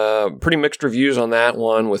 Pretty mixed reviews on that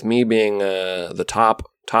one, with me being the top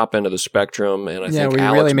end of the spectrum, and I think we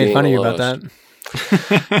Alex really made being fun the of you about lowest. that.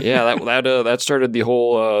 Yeah, that started the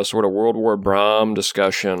whole sort of World War Brom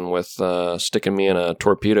discussion with sticking me in a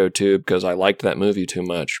torpedo tube because I liked that movie too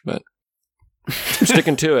much, but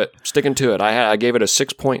sticking to it. I gave it a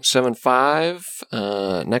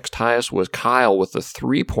 6.75. Next highest was Kyle with a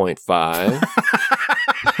 3.5.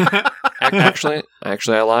 Actually, I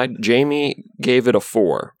lied. Jamie gave it a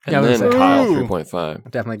 4, and then Kyle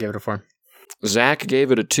 3.5. Definitely gave it a 4. Zach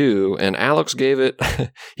gave it a 2, and Alex gave it.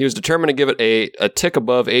 He was determined to give it a tick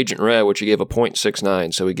above Agent Red, which he gave a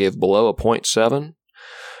 0.69. So he gave Below a 0.7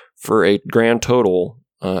 for a grand total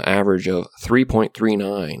average of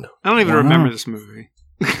 3.39. I don't even remember this movie.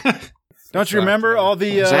 Don't you remember all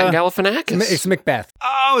the Zach Galifianakis? It's Macbeth.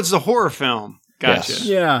 Oh, it's a horror film. Gotcha. Yes.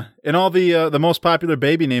 Yeah, and all the most popular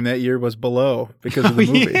baby name that year was Below because of the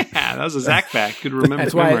movie. Yeah, that was a Zach fact. Good remember.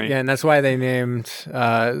 That's why. Yeah, and that's why they named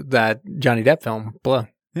that Johnny Depp film Below.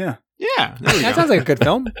 Yeah. Yeah, there we That go. sounds like a good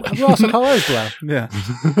film. We'll also call ours Below. Yeah.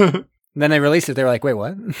 And then they released it. They were like, "Wait,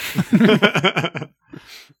 what?"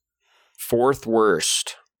 Fourth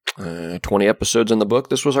worst. 20 episodes in the book.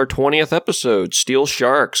 This was our 20th episode. Steel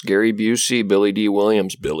Sharks, Gary Busey, Billy D.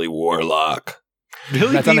 Williams, Billy Warlock.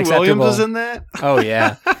 Billy That's D. Williams unacceptable. was in that? Oh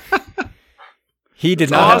yeah. He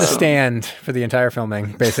did not have to stand for the entire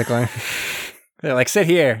filming. Basically, they're like, "Sit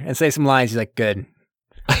here and say some lines." He's like, "Good."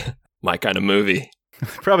 My kind of movie.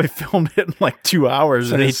 Probably filmed it in like 2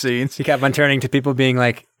 hours in his scenes. He kept on turning to people, being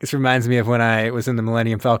like, "This reminds me of when I was in the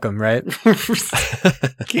Millennium Falcon, right?"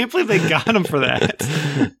 Can't believe they got him for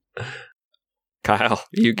that. Kyle,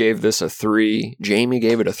 you gave this a 3. Jamie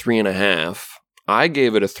gave it a 3.5. I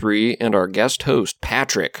gave it a 3, and our guest host,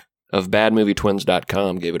 Patrick of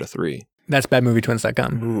BadMovieTwins.com, gave it a 3. That's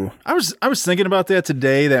badmovietwins.com. Ooh. I was thinking about that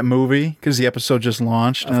today, that movie, because the episode just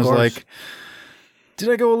launched, and I was like, did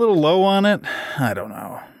I go a little low on it? I don't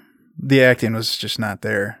know. The acting was just not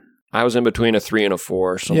there. I was in between a 3 and a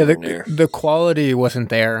 4, somewhere near. The quality wasn't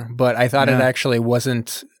there, but I thought it actually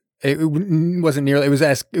wasn't. It wasn't nearly. It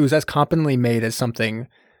was as competently made as something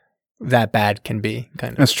that bad can be.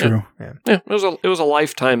 Kind of. That's true. Yeah, it was a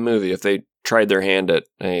Lifetime movie if they tried their hand at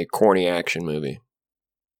a corny action movie.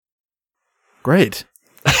 Great.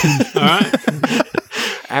 All right.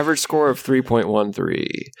 Average score of 3.13.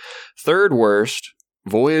 Third worst,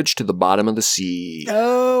 Voyage to the Bottom of the Sea.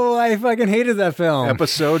 Oh, I fucking hated that film.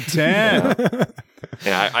 Episode 10.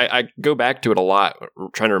 Yeah, I go back to it a lot,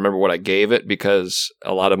 trying to remember what I gave it, because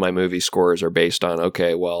a lot of my movie scores are based on,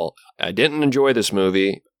 okay, well, I didn't enjoy this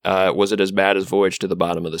movie. Was it as bad as Voyage to the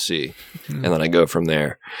Bottom of the Sea? And then I go from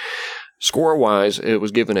there. Score-wise, it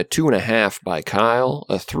was given a 2.5 by Kyle,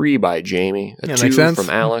 a 3 by Jamie, a 2 from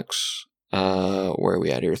Alex. Where are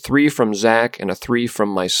we at here? 3 from Zach, and a 3 from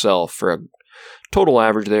myself, for a total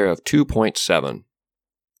average there of 2.7.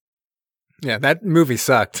 Yeah, that movie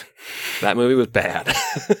sucked. That movie was bad.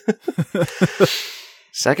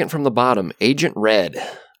 Second from the bottom, Agent Red.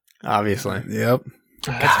 Obviously. Yep.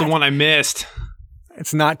 That's the one I missed.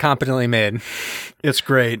 It's not competently made. It's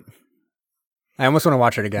great. I almost want to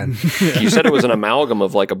watch it again. You said it was an amalgam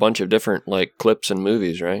of like a bunch of different like clips and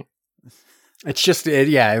movies, right? It's just,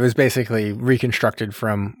 it was basically reconstructed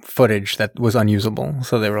from footage that was unusable.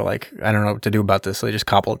 So they were like, I don't know what to do about this. So they just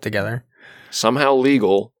cobbled it together. Somehow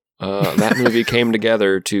legal. That movie came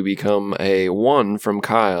together to become a 1 from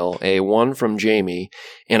Kyle, a 1 from Jamie,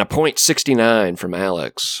 and a 0.69 from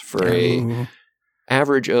Alex for a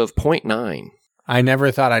average of 0.9. I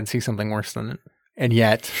never thought I'd see something worse than it. And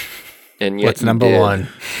yet what's you number did. 1?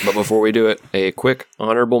 But before we do it, a quick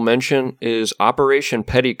honorable mention is Operation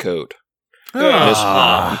Petticoat.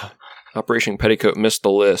 Operation Petticoat missed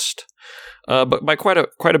the list. But by quite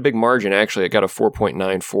a big margin, actually. It got a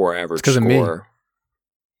 4.94 average It's 'cause of score. me.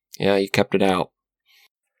 Yeah, you kept it out.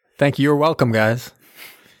 Thank you. You're welcome, guys.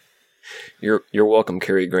 You're welcome,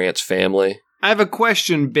 Cary Grant's family. I have a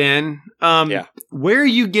question, Ben. Yeah. Where are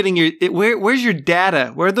you getting where's your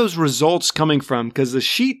data? Where are those results coming from? Because the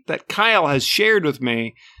sheet that Kyle has shared with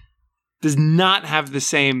me does not have the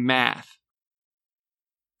same math.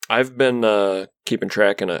 I've been keeping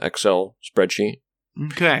track in an Excel spreadsheet.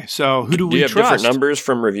 Okay, so who do we you have trust? different numbers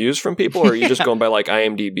from reviews from people, or are you just going by like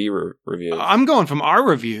IMDb reviews? I'm going from our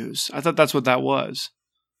reviews. I thought that's what that was.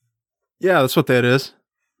 Yeah, that's what that is.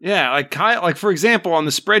 Yeah, like Kyle, like for example, on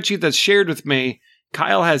the spreadsheet that's shared with me,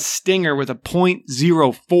 Kyle has Stinger with a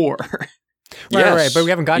 0.04. Right, but we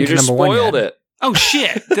haven't gotten you to just number one spoiled yet. it. Oh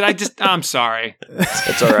shit! Did I just? I'm sorry.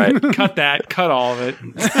 It's all right. Cut that. Cut all of it.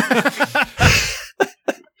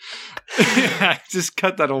 Yeah, just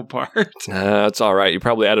cut that whole part. It's all right. You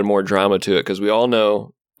probably added more drama to it because we all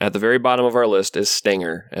know at the very bottom of our list is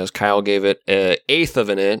Stinger, as Kyle gave it an eighth of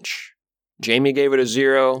an inch. Jamie gave it a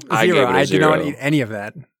 0. I gave it a 0. I do not eat any of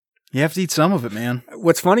that. You have to eat some of it, man.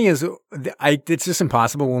 What's funny is it's just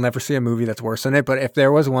impossible. We'll never see a movie that's worse than it. But if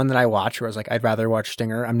there was one that I watched where I was like, I'd rather watch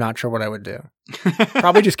Stinger, I'm not sure what I would do.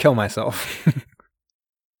 Probably just kill myself.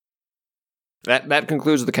 That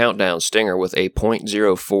concludes the countdown. Stinger with a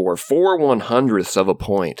 0.04, 4/100ths of a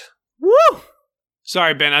point. Woo!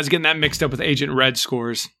 Sorry, Ben. I was getting that mixed up with Agent Red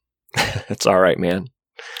scores. It's all right, man.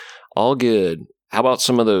 All good. How about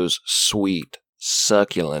some of those sweet,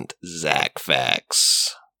 succulent Zach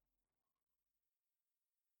facts?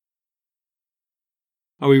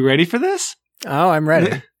 Are we ready for this? Oh, I'm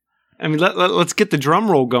ready. I mean, let's get the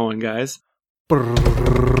drum roll going, guys.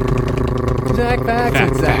 Zach facts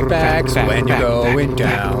and Zach facts when you're going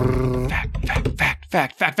down.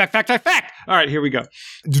 Fact. All right, here we go.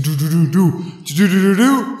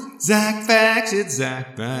 Zach facts, it's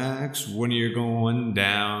Zach facts when you're going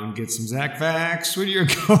down. Get some Zach facts when you're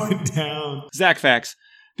going down. Zach facts.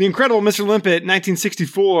 The Incredible Mr. Limpet,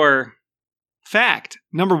 1964. Fact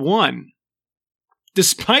number 1.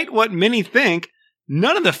 Despite what many think,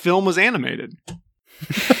 none of the film was animated.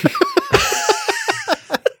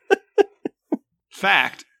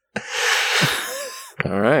 Fact.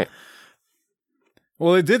 All right.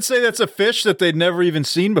 Well, it did say that's a fish that they'd never even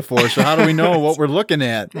seen before, so how do we know what we're looking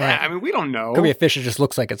at? Yeah, I mean, we don't know. Could be a fish that just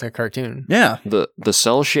looks like it's a cartoon. Yeah. The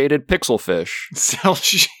cell-shaded pixel fish.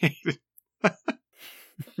 Cell-shaded.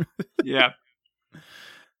 Yeah.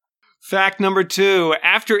 Fact number 2.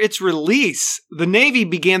 After its release, the Navy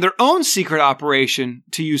began their own secret operation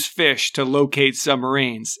to use fish to locate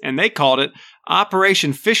submarines, and they called it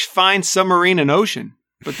Operation Fish Find Submarine in Ocean,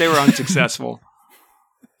 but they were unsuccessful.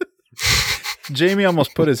 Jamie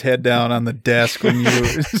almost put his head down on the desk when you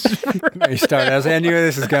started. I was like, I knew where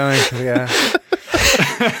this is going. Yeah.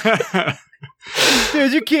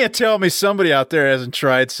 Dude, you can't tell me somebody out there hasn't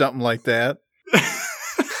tried something like that.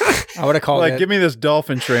 I would have called it. Give me this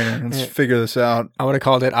dolphin trainer. Let's figure this out. I would have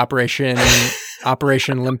called it Operation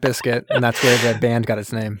Limp Bizkit, and that's where the band got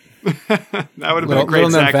its name. That would have been a great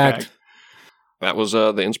Zach fact. That was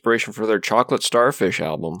the inspiration for their Chocolate Starfish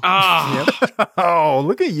album. Oh, yep. Oh,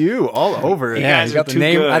 look at you all over it. Yeah, you got the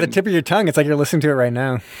name at the tip of your tongue. It's like you're listening to it right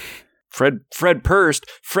now. Fred Durst.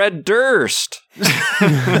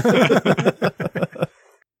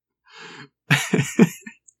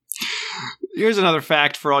 Here's another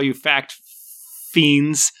fact for all you fact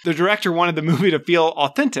fiends. The director wanted the movie to feel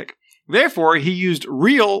authentic. Therefore, he used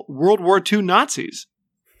real World War II Nazis.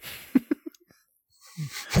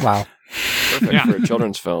 Wow. Perfect for a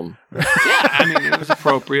children's film. Yeah, I mean, it was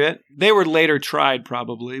appropriate. They were later tried,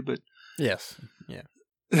 probably, but... Yes. Yeah.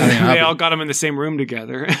 I mean, they all got them in the same room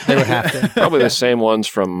together. They would have to. Probably the same ones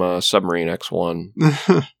from Submarine X1.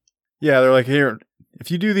 Yeah, they're like, here,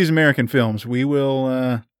 if you do these American films, we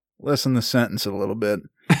will lessen the sentence a little bit.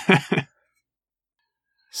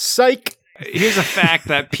 Psych! Here's a fact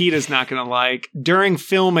that Pete is not going to like. During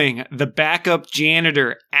filming, the backup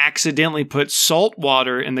janitor accidentally put salt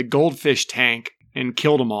water in the goldfish tank and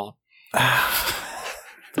killed them all.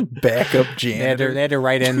 The backup janitor. They had to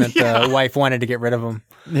write in that the wife wanted to get rid of them.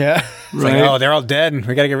 Yeah. It's like, oh, they're all dead.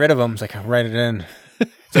 We got to get rid of them. It's like, I'll write it in.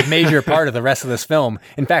 It's a major part of the rest of this film.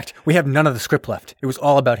 In fact, we have none of the script left. It was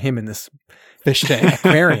all about him in this fish tank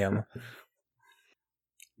aquarium.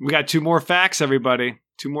 We got 2 more facts, everybody.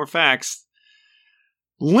 2 more facts.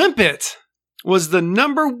 Limpet was the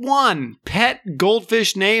number 1 pet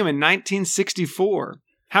goldfish name in 1964.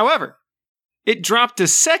 However, it dropped to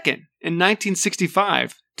second in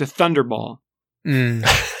 1965 to Thunderball. Mm.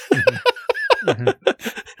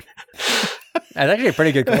 That's actually a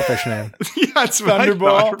pretty good goldfish name. Yeah, it's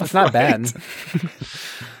Thunderball. That's not bad.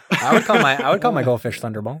 I would call my goldfish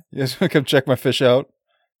Thunderball. Yes, come check my fish out.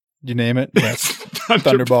 Did you name it? Yes.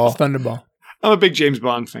 Thunderball. Thunderball. I'm a big James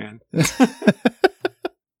Bond fan.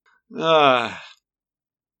 All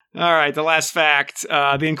right, the last fact.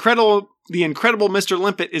 The Incredible Mr.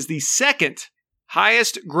 Limpet is the second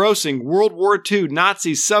highest grossing World War II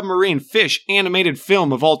Nazi submarine fish animated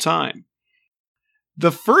film of all time.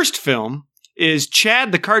 The first film is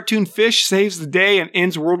Chad the cartoon fish saves the day and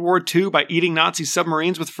ends World War II by eating Nazi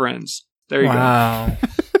submarines with friends. There you go. Wow.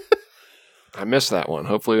 I missed that one.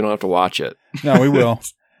 Hopefully we don't have to watch it. No, we will.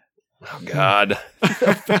 Oh, God.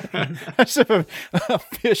 I said a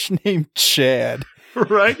fish named Chad.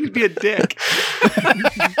 Right? You'd be a dick.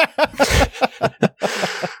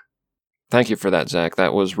 Thank you for that, Zach.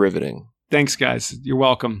 That was riveting. Thanks, guys. You're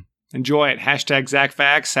welcome. Enjoy it. Hashtag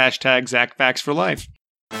ZachFacts. Hashtag ZachFacts for life.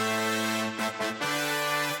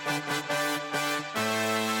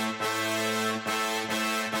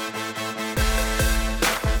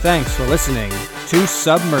 Thanks for listening to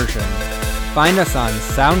Submersion. Find us on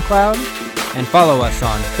SoundCloud and follow us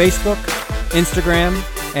on Facebook, Instagram,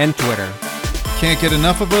 and Twitter. Can't get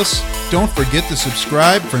enough of us? Don't forget to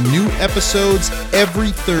subscribe for new episodes every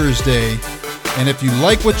Thursday. And if you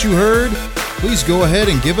like what you heard, please go ahead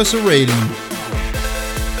and give us a rating.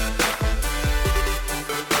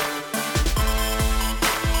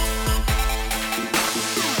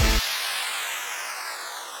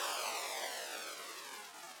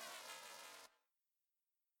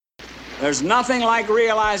 There's nothing like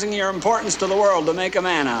realizing your importance to the world to make a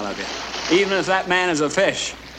man out of you, even if that man is a fish.